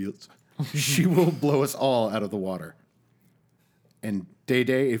 she will blow us all out of the water. And Day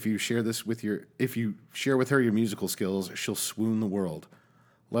Day, if you share with her your musical skills, she'll swoon the world.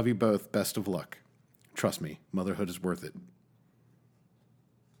 Love you both. Best of luck. Trust me, motherhood is worth it.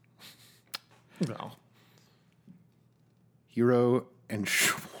 No. Hero and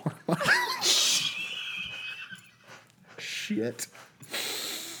Shawarma. Shit.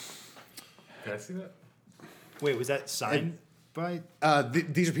 Can I see that? Wait, was that signed by?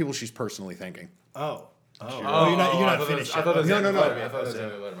 These are people she's personally thanking. Oh, Oh, you're not I thought finished. I thought it was No. I thought it was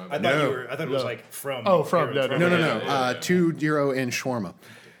a letter. My I bad. thought No. I thought it was like from. Oh, from, no. No. To Hero and Shawarma.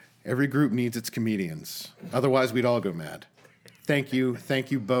 Every group needs its comedians. Otherwise, we'd all go mad. Thank you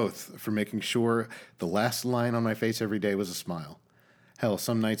both for making sure the last line on my face every day was a smile. Hell,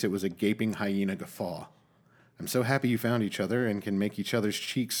 some nights it was a gaping hyena guffaw. I'm so happy you found each other and can make each other's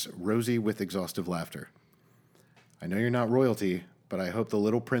cheeks rosy with exhaustive laughter. I know you're not royalty, but I hope the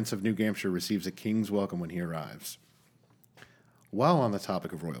little prince of New Hampshire receives a king's welcome when he arrives. While on the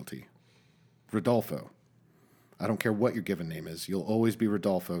topic of royalty, Rodolfo. I don't care what your given name is, you'll always be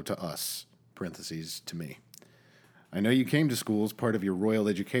Rodolfo to us, parentheses, to me. I know you came to school as part of your royal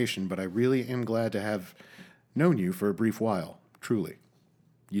education, but I really am glad to have known you for a brief while, truly.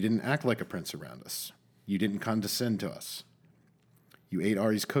 You didn't act like a prince around us. You didn't condescend to us. You ate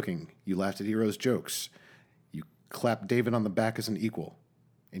Ari's cooking. You laughed at Hero's jokes. You clapped David on the back as an equal.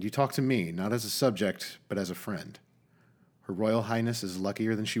 And you talked to me, not as a subject, but as a friend. Her Royal Highness is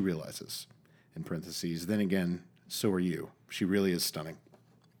luckier than she realizes. In parentheses, then again, so are you. She really is stunning.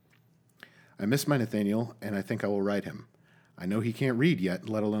 I miss my Nathaniel, and I think I will write him. I know he can't read yet,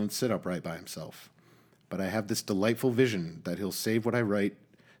 let alone sit upright by himself. But I have this delightful vision that he'll save what I write,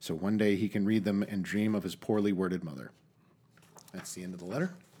 so one day he can read them and dream of his poorly worded mother. That's the end of the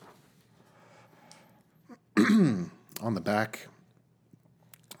letter. On the back,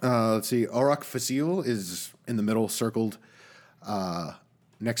 Let's see. Auroch Facile is in the middle, circled.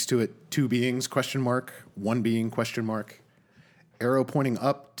 Next to it, two beings, question mark. One being, question mark. Arrow pointing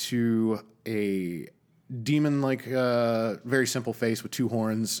up to a demon-like, very simple face with two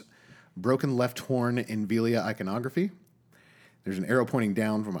horns. Broken left horn in Velia iconography. There's an arrow pointing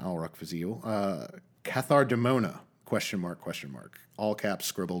down from Auroch Facile. Cathar Demona, question mark, question mark. All caps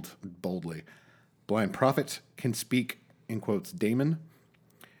scribbled boldly. Blind prophet can speak, in quotes, Damon.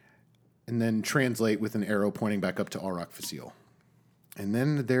 And then translate with an arrow pointing back up to Auroch Facile. And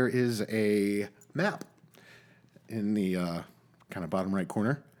then there is a map in the kind of bottom right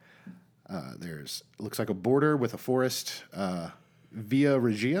corner. Looks like a border with a forest. Via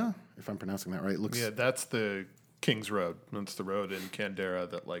Regia, if I'm pronouncing that right. Yeah, that's the King's Road. That's the road in Candera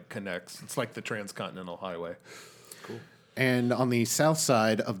that like connects. It's like the Transcontinental Highway. Cool. And on the south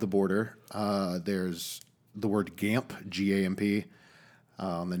side of the border, there's the word Gamp, G-A-M-P.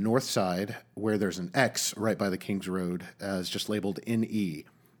 On the north side, where there's an X right by the King's Road, is just labeled N-E.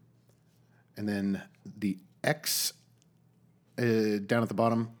 And then the X down at the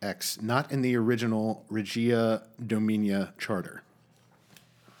bottom, X, not in the original Regia Dominia charter.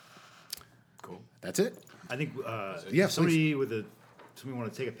 Cool. That's it. I think Yeah, somebody want to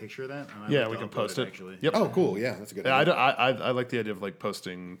take a picture of that? And Yeah, I'd we like can to upload post it. actually. Yep. Oh, cool. Yeah, that's a good Yeah, idea. I like the idea of like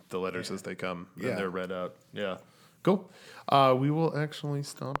posting the letters as they come Yeah. and they're read out. Yeah, cool. We will actually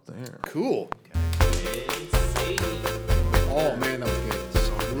stop there. Cool. Oh, man, that was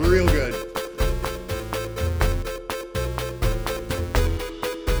good. Real good.